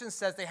politician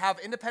says, they have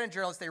independent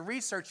journalists. They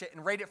research it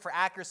and rate it for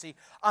accuracy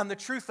on the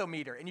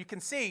Truthometer. And you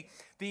can see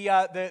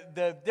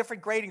the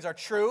different gradings are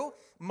true,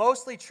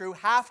 mostly true,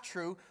 half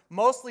true,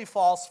 mostly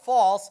false,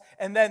 false,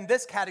 and then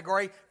this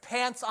category,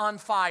 pants on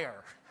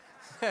fire.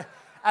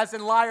 As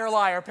in liar,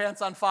 liar,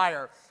 pants on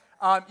fire.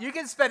 You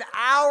can spend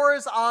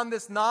hours on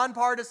this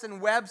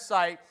nonpartisan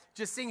website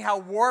just seeing how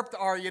warped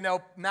our,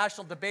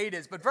 national debate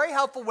is. But very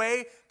helpful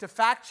way to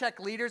fact-check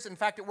leaders. In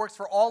fact, it works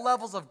for all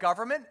levels of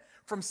government,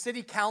 from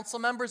city council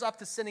members up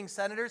to sitting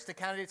senators to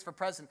candidates for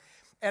president.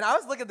 And I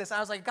was looking at this, and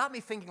I was like, it got me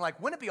thinking,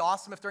 wouldn't it be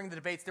awesome if during the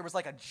debates there was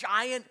a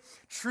giant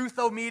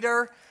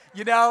truthometer,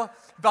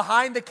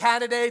 behind the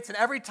candidates, and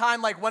every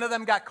time one of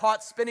them got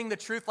caught spinning the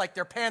truth,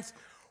 their pants,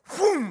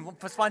 whoom,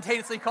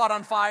 spontaneously caught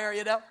on fire,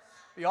 It'd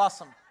be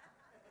awesome.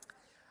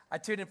 I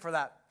tuned in for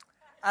that.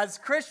 As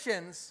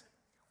Christians,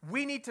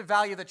 we need to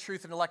value the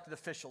truth in elected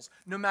officials.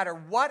 No matter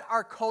what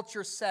our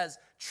culture says,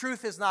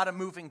 truth is not a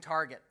moving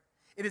target.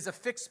 It is a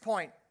fixed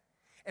point.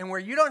 And where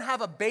you don't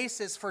have a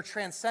basis for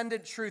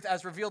transcendent truth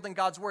as revealed in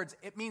God's words,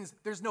 it means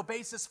there's no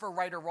basis for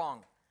right or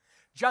wrong.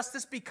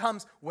 Justice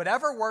becomes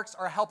whatever works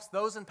or helps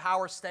those in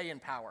power stay in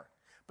power.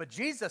 But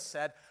Jesus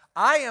said,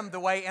 I am the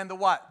way and the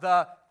what?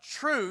 The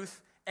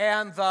truth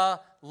and the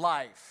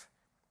life.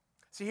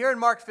 See, here in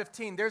Mark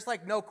 15, there's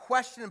no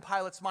question in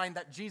Pilate's mind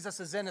that Jesus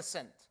is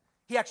innocent.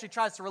 He actually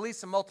tries to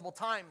release him multiple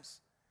times.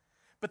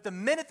 But the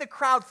minute the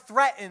crowd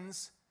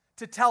threatens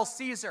to tell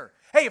Caesar,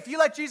 hey, if you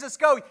let Jesus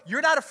go,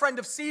 you're not a friend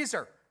of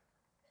Caesar,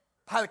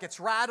 Pilate gets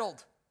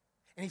rattled,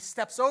 and he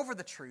steps over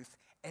the truth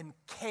and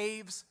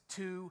caves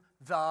to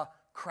the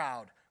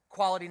crowd.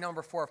 Quality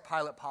number 4 of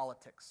Pilate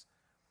politics.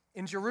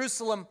 In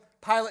Jerusalem,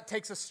 Pilate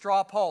takes a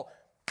straw poll.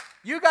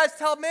 You guys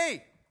tell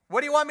me,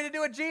 what do you want me to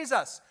do with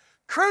Jesus?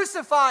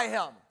 Crucify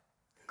him.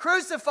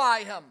 Crucify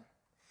him.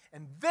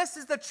 And this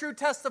is the true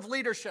test of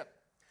leadership.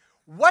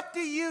 What do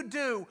you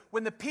do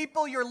when the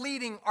people you're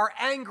leading are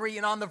angry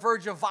and on the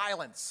verge of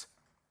violence?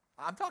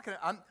 I'm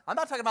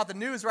not talking about the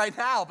news right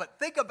now, but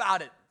think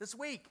about it this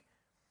week.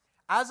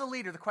 As a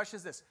leader, the question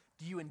is this: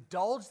 do you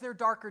indulge their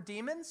darker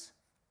demons,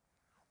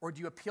 or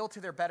do you appeal to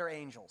their better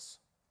angels?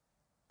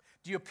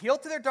 Do you appeal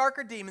to their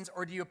darker demons,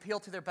 or do you appeal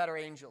to their better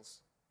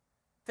angels?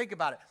 Think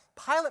about it.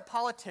 Pilate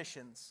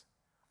politicians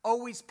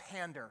always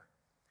pander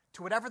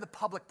to whatever the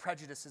public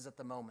prejudice is at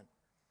the moment.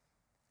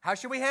 How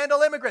should we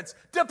handle immigrants?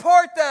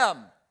 Deport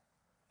them.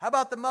 How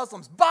about the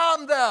Muslims?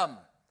 Bomb them.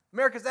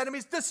 America's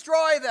enemies,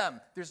 destroy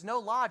them. There's no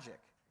logic.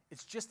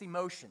 It's just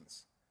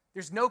emotions.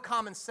 There's no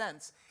common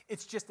sense.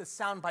 It's just a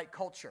soundbite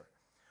culture,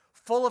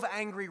 full of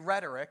angry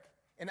rhetoric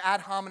and ad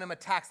hominem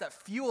attacks that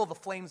fuel the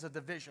flames of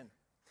division.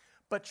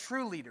 But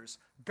true leaders,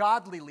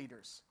 godly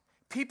leaders,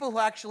 people who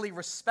actually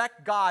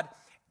respect God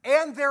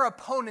and their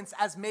opponents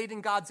as made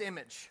in God's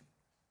image,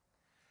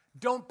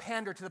 don't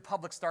pander to the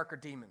public's darker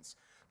demons.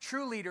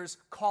 True leaders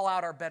call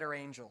out our better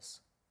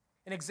angels.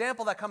 An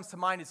example that comes to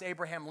mind is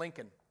Abraham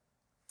Lincoln.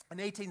 In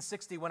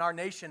 1860, when our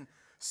nation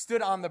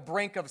stood on the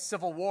brink of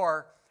civil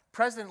war,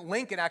 President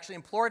Lincoln actually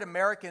implored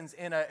Americans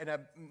in a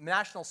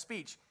national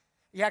speech.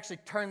 He actually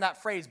turned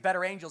that phrase,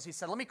 better angels. He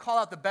said, let me call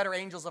out the better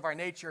angels of our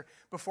nature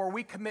before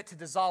we commit to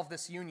dissolve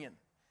this union.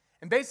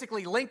 And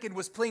basically, Lincoln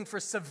was pleading for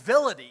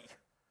civility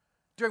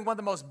during one of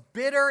the most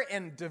bitter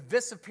and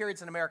divisive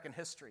periods in American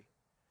history.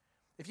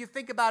 If you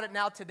think about it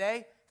now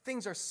today,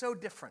 things are so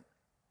different.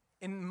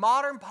 In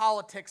modern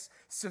politics,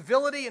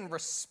 civility and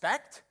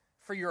respect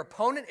for your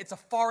opponent, it's a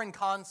foreign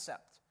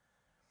concept.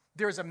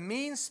 There's a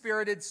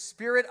mean-spirited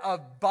spirit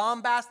of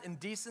bombast,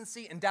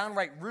 indecency, and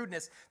downright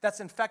rudeness that's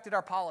infected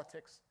our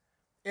politics.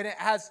 And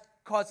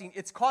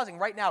it's causing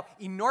right now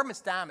enormous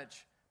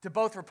damage to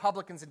both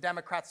Republicans and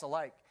Democrats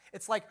alike.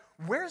 It's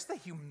where's the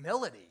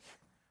humility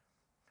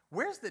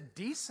Where's the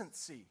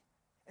decency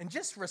and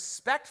just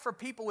respect for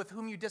people with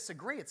whom you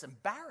disagree? It's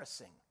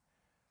embarrassing.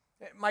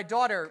 My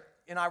daughter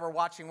and I were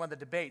watching one of the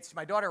debates.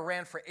 My daughter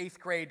ran for 8th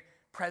grade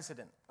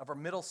president of her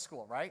middle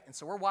school, right? And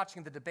so we're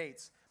watching the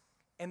debates.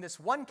 And this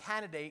one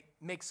candidate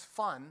makes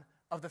fun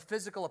of the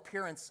physical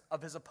appearance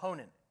of his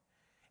opponent.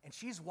 And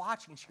she's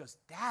watching and she goes,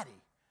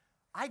 Daddy,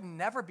 I'd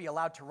never be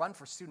allowed to run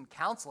for student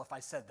council if I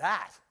said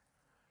that.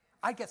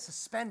 I'd get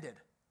suspended.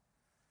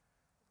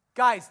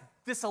 Guys,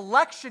 this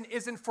election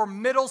isn't for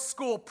middle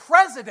school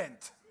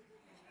president.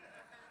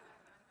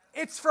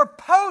 It's for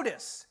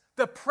POTUS,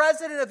 the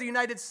President of the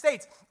United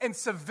States. And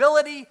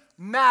civility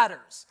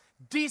matters.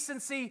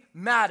 Decency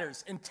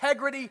matters.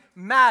 Integrity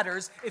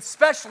matters,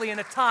 especially in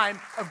a time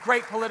of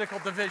great political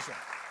division.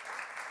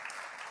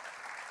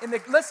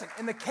 Listen,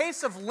 in the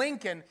case of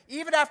Lincoln,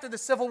 even after the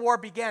Civil War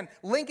began,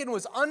 Lincoln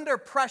was under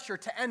pressure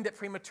to end it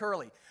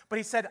prematurely. But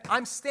he said,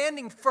 I'm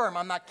standing firm.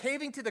 I'm not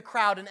caving to the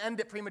crowd and end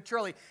it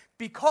prematurely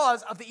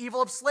because of the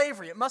evil of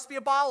slavery. It must be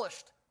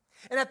abolished.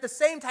 And at the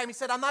same time, he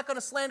said, I'm not going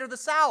to slander the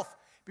South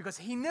because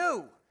he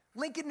knew,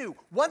 Lincoln knew,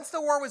 once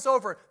the war was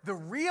over, the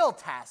real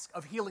task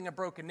of healing a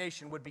broken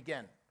nation would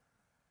begin.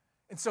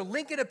 And so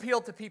Lincoln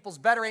appealed to people's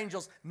better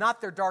angels, not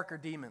their darker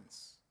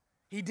demons.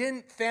 He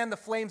didn't fan the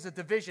flames of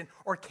division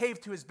or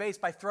cave to his base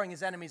by throwing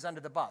his enemies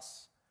under the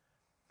bus.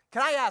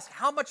 Can I ask,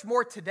 how much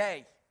more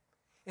today,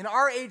 in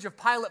our age of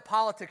pilot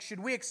politics, should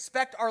we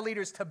expect our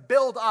leaders to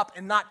build up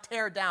and not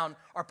tear down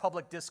our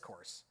public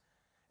discourse?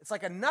 It's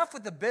like, enough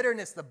with the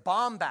bitterness, the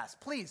bombast.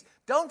 Please,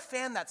 don't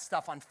fan that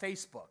stuff on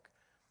Facebook.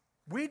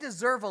 We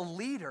deserve a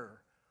leader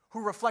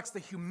who reflects the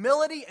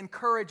humility and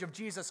courage of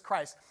Jesus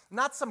Christ,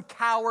 not some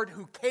coward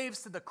who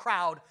caves to the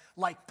crowd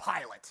like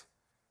Pilate.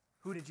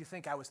 Who did you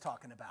think I was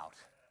talking about?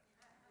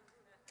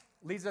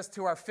 Leads us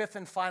to our fifth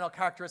and final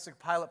characteristic of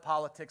pilot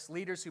politics: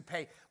 leaders who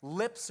pay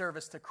lip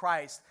service to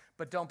Christ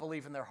but don't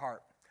believe in their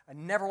heart. I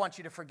never want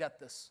you to forget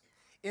this.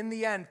 In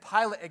the end,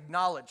 Pilate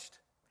acknowledged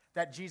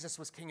that Jesus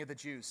was King of the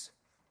Jews.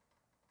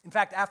 In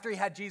fact, after he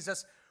had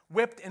Jesus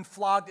whipped and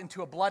flogged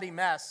into a bloody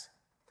mess,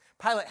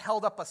 Pilate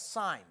held up a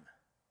sign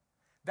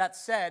that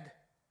said,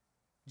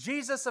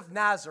 Jesus of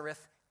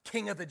Nazareth,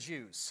 King of the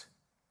Jews.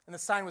 And the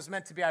sign was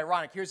meant to be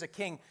ironic. Here's a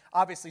king,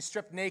 obviously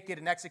stripped naked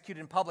and executed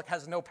in public,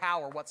 has no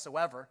power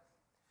whatsoever.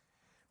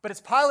 But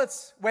it's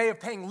Pilate's way of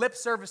paying lip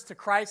service to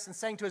Christ and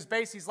saying to his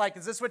base, he's like,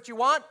 is this what you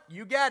want?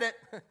 You get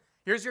it.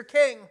 Here's your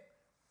king.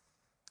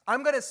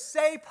 I'm going to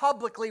say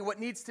publicly what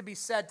needs to be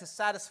said to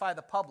satisfy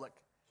the public,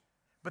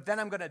 but then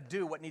I'm going to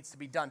do what needs to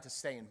be done to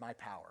stay in my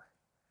power.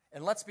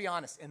 And let's be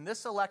honest, in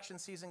this election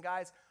season,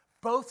 guys,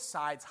 both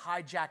sides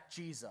hijack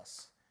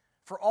Jesus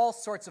for all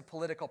sorts of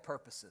political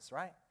purposes,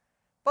 right?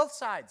 Both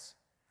sides.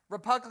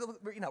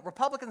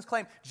 Republicans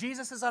claim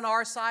Jesus is on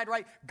our side,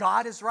 right?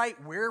 God is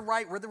right. We're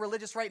the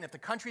religious right. And if the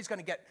country's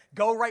going to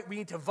go right, we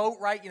need to vote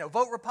right.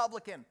 Vote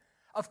Republican.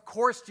 Of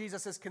course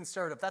Jesus is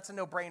conservative. That's a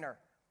no-brainer.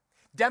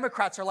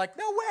 Democrats are like,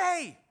 no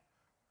way.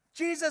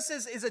 Jesus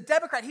is a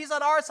Democrat. He's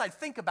on our side.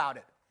 Think about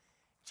it.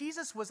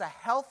 Jesus was a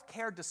health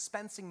care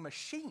dispensing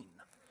machine,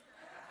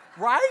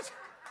 right?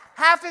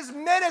 Half his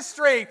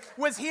ministry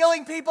was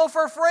healing people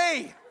for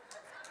free.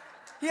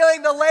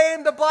 Healing the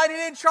lame, the blind. He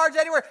didn't charge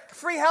anywhere.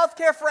 Free health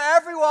care for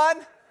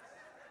everyone.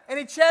 And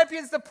he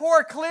champions the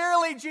poor.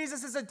 Clearly,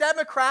 Jesus is a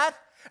Democrat.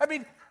 I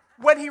mean,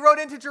 when he rode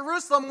into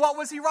Jerusalem, what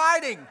was he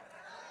riding?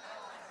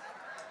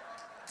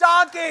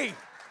 Donkey.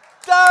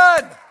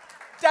 Done.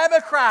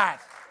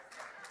 Democrat.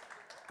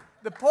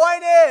 The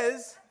point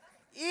is,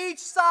 each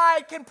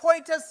side can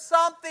point to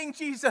something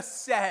Jesus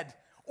said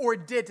or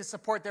did to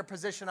support their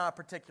position on a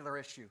particular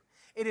issue.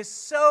 It is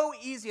so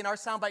easy in our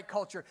soundbite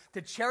culture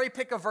to cherry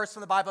pick a verse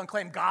from the Bible and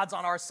claim God's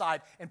on our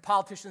side, and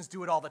politicians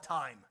do it all the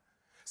time.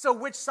 So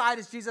which side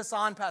is Jesus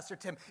on, Pastor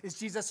Tim? Is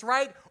Jesus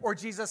right or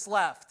Jesus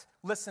left?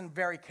 Listen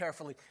very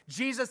carefully.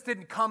 Jesus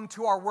didn't come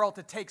to our world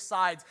to take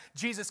sides.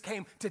 Jesus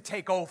came to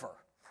take over.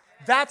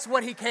 That's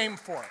what he came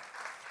for.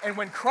 And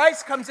when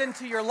Christ comes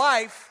into your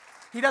life,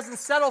 he doesn't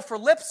settle for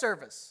lip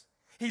service.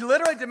 He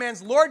literally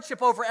demands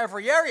lordship over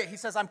every area. He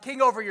says, I'm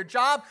king over your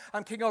job.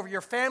 I'm king over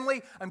your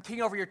family. I'm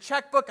king over your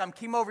checkbook. I'm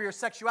king over your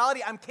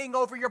sexuality. I'm king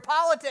over your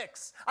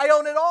politics. I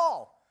own it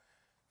all.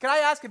 Can I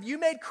ask, have you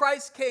made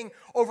Christ king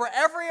over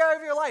every area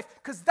of your life?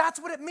 Because that's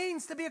what it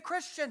means to be a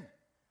Christian.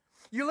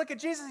 You look at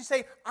Jesus and you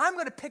say, I'm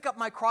going to pick up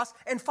my cross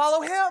and follow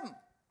him.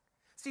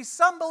 See,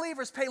 some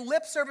believers pay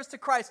lip service to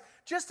Christ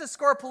just to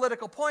score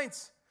political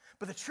points.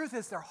 But the truth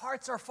is their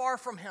hearts are far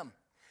from him.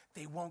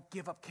 They won't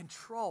give up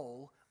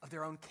control of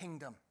their own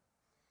kingdom.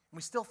 And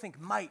we still think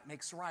might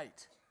makes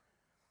right.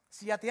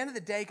 See, at the end of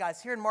the day,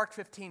 guys, here in Mark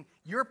 15,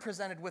 you're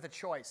presented with a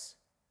choice.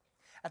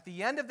 At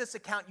the end of this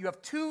account, you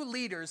have two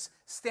leaders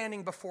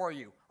standing before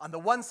you. On the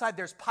one side,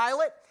 there's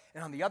Pilate,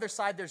 and on the other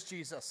side, there's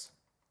Jesus.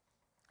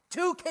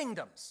 Two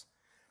kingdoms.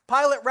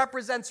 Pilate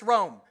represents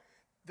Rome,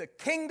 the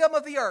kingdom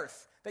of the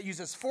earth that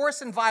uses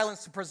force and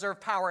violence to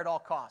preserve power at all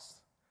costs.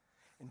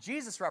 And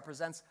Jesus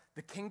represents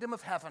the kingdom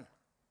of heaven,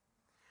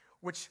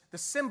 which the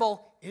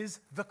symbol is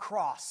the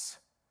cross.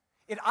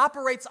 It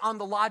operates on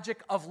the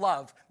logic of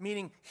love,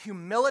 meaning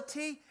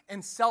humility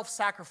and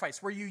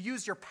self-sacrifice, where you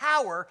use your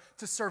power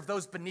to serve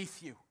those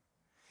beneath you.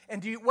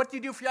 And what do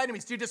you do for your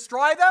enemies? Do you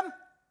destroy them?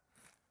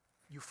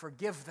 You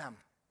forgive them.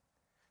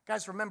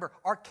 Guys, remember,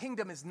 our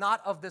kingdom is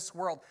not of this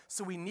world,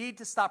 so we need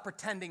to stop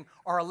pretending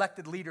our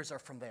elected leaders are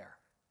from there.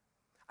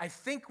 I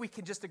think we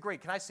can just agree.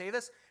 Can I say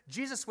this?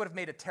 Jesus would have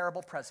made a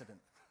terrible president.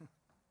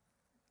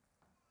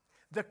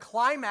 The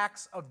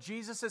climax of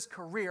Jesus'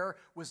 career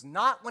was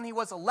not when he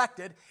was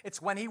elected,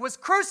 it's when he was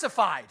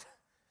crucified.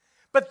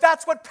 But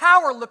that's what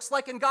power looks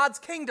like in God's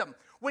kingdom,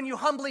 when you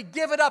humbly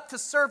give it up to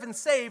serve and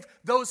save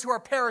those who are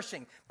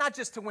perishing, not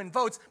just to win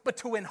votes, but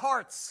to win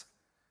hearts.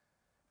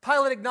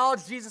 Pilate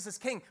acknowledged Jesus as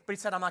king, but he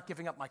said, I'm not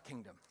giving up my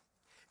kingdom.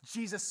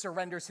 Jesus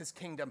surrenders his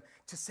kingdom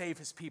to save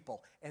his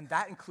people, and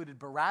that included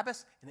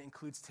Barabbas, and it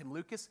includes Tim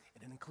Lucas,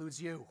 and it includes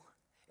you.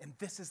 And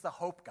this is the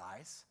hope,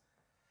 guys.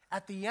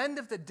 At the end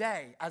of the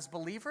day, as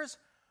believers,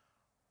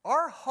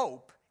 our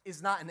hope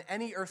is not in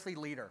any earthly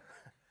leader.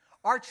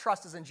 Our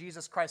trust is in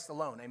Jesus Christ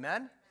alone,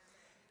 amen?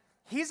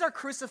 He's our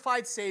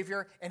crucified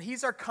Savior, and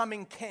he's our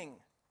coming King.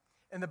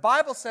 And the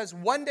Bible says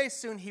one day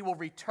soon he will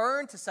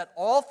return to set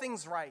all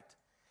things right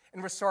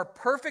and restore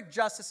perfect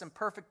justice and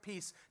perfect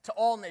peace to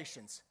all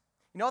nations.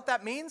 You know what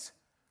that means?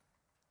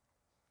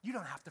 You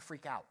don't have to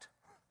freak out.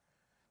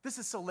 This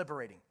is so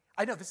liberating.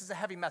 I know this is a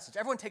heavy message.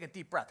 Everyone take a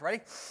deep breath. Ready?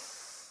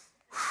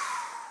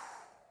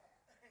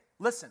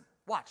 Listen,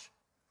 watch.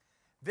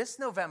 This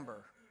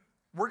November,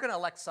 we're going to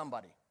elect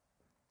somebody.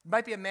 It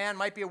might be a man,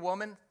 might be a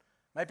woman,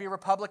 might be a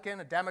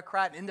Republican, a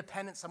Democrat, an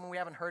independent, someone we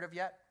haven't heard of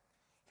yet.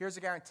 Here's a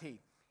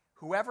guarantee.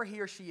 Whoever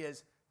he or she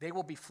is, they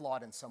will be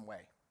flawed in some way.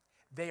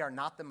 They are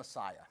not the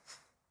Messiah.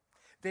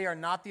 They are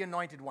not the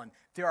anointed one.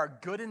 There are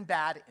good and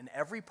bad in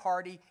every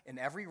party, in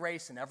every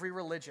race, in every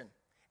religion.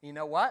 And you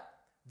know what?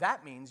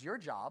 That means your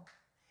job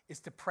is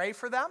to pray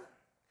for them,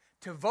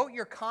 to vote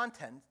your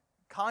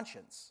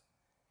conscience,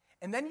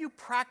 and then you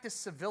practice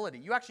civility.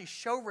 You actually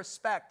show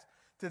respect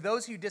to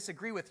those you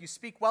disagree with. You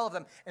speak well of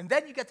them. And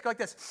then you get to go like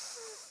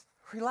this.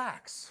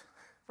 Relax.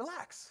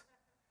 Relax.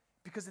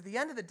 Because at the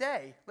end of the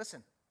day,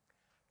 listen,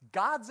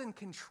 God's in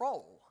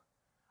control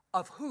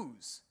of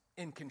who's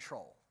in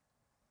control.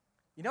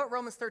 You know what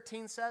Romans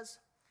 13 says?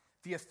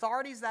 The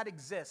authorities that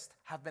exist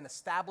have been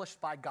established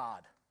by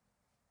God.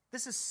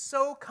 This is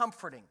so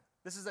comforting.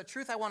 This is a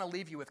truth I want to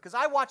leave you with. Because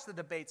I watch the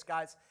debates,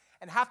 guys,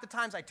 and half the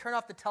times I turn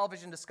off the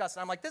television and discuss it.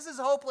 I'm like, this is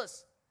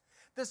hopeless.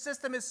 The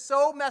system is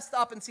so messed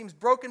up and seems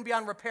broken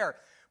beyond repair.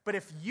 But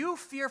if you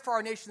fear for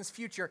our nation's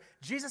future,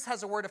 Jesus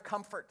has a word of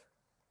comfort.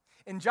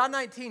 In John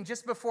 19,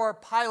 just before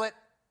Pilate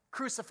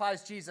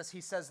crucifies Jesus, he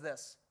says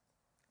this,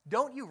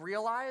 don't you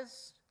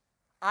realize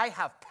I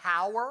have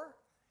power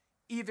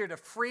either to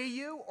free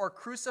you or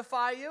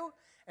crucify you?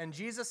 And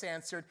Jesus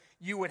answered,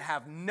 you would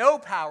have no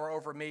power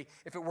over me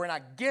if it were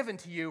not given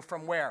to you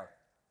from where?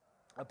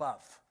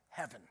 Above,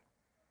 heaven.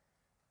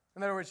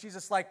 In other words,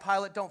 Jesus is like,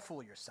 Pilate, don't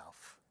fool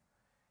yourself.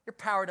 Your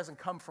power doesn't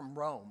come from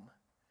Rome,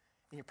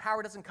 and your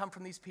power doesn't come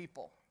from these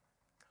people.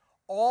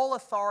 All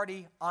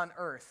authority on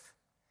earth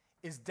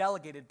is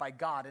delegated by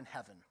God in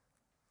heaven,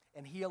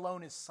 and he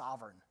alone is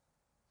sovereign.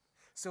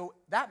 So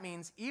that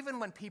means even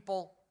when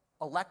people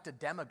elect a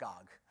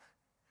demagogue,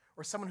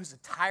 or someone who's a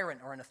tyrant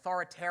or an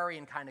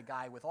authoritarian kind of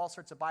guy with all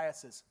sorts of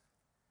biases,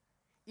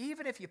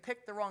 even if you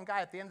pick the wrong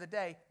guy at the end of the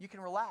day, you can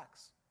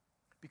relax,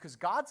 because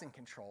God's in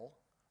control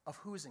of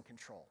who's in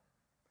control.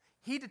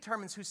 He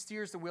determines who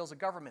steers the wheels of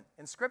government.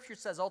 And Scripture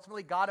says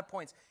ultimately God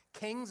appoints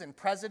kings and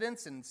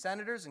presidents and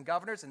senators and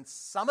governors, and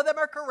some of them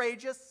are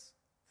courageous,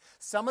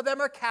 some of them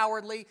are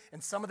cowardly,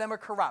 and some of them are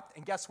corrupt.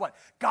 And guess what?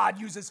 God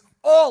uses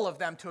all of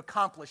them to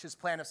accomplish his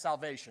plan of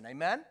salvation.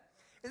 Amen?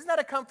 Isn't that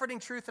a comforting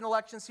truth in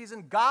election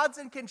season? God's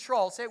in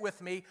control, say it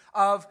with me,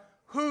 of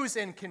who's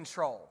in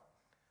control.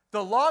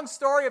 The long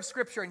story of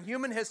Scripture and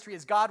human history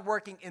is God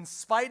working in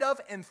spite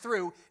of and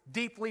through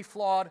deeply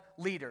flawed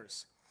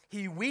leaders.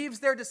 He weaves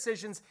their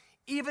decisions,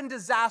 even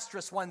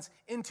disastrous ones,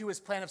 into his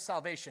plan of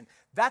salvation.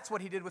 That's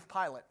what he did with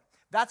Pilate.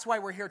 That's why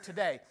we're here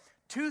today.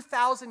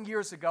 2,000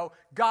 years ago,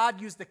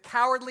 God used the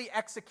cowardly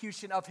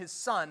execution of his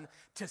son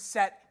to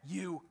set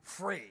you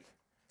free.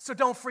 So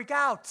don't freak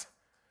out.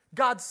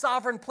 God's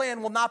sovereign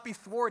plan will not be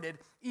thwarted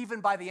even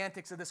by the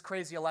antics of this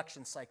crazy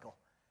election cycle.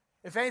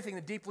 If anything,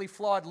 the deeply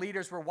flawed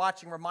leaders we're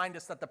watching remind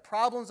us that the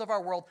problems of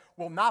our world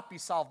will not be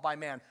solved by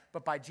man,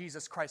 but by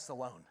Jesus Christ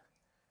alone.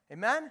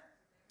 Amen?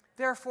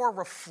 Therefore,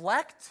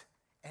 reflect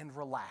and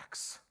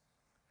relax.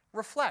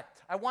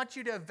 Reflect. I want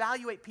you to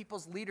evaluate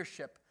people's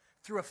leadership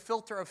through a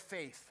filter of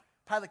faith.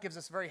 Pilate gives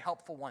us a very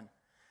helpful one.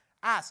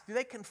 Ask, do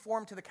they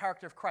conform to the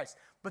character of Christ?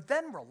 But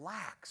then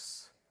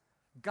relax.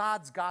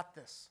 God's got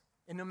this.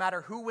 And no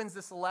matter who wins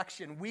this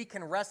election, we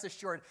can rest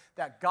assured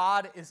that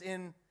God is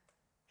in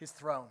his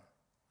throne.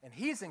 And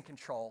he's in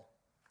control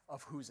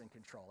of who's in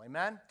control.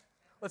 Amen?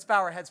 Let's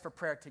bow our heads for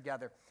prayer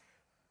together.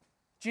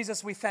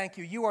 Jesus, we thank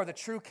you. You are the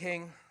true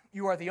King.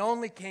 You are the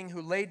only King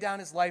who laid down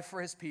his life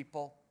for his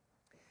people.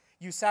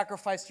 You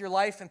sacrificed your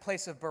life in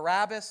place of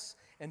Barabbas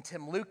and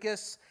Tim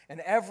Lucas and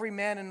every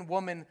man and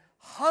woman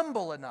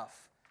humble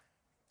enough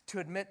to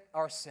admit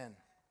our sin.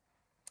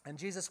 And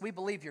Jesus, we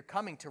believe you're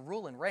coming to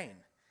rule and reign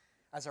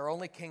as our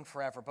only King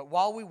forever. But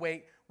while we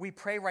wait, we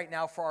pray right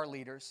now for our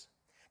leaders.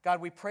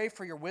 God, we pray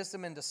for your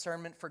wisdom and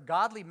discernment for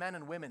godly men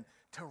and women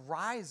to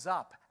rise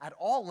up at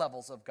all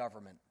levels of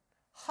government,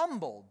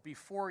 humbled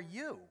before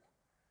you,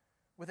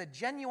 with a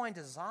genuine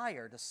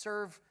desire to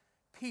serve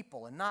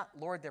people and not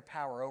lord their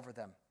power over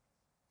them.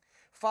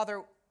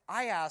 Father,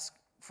 I ask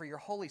for your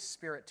Holy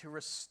Spirit to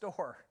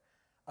restore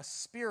a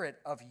spirit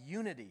of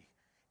unity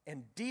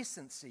and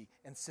decency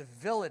and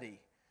civility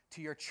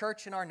to your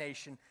church and our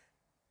nation,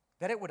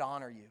 that it would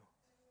honor you,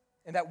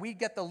 and that we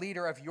get the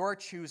leader of your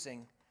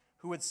choosing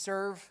who would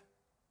serve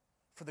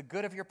for the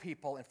good of your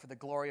people and for the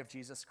glory of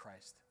Jesus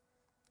Christ.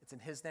 It's in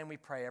his name we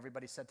pray.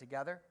 Everybody said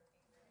together,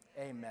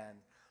 amen.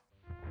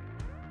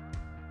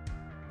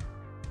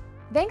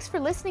 Thanks for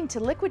listening to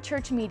Liquid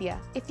Church Media.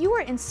 If you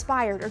were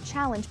inspired or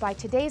challenged by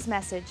today's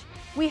message,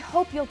 we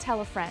hope you'll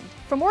tell a friend.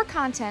 For more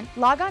content,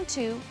 log on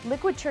to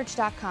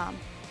liquidchurch.com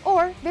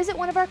or visit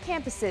one of our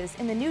campuses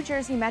in the New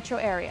Jersey metro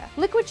area.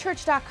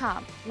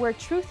 liquidchurch.com, where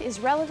truth is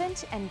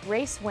relevant and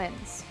grace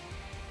wins.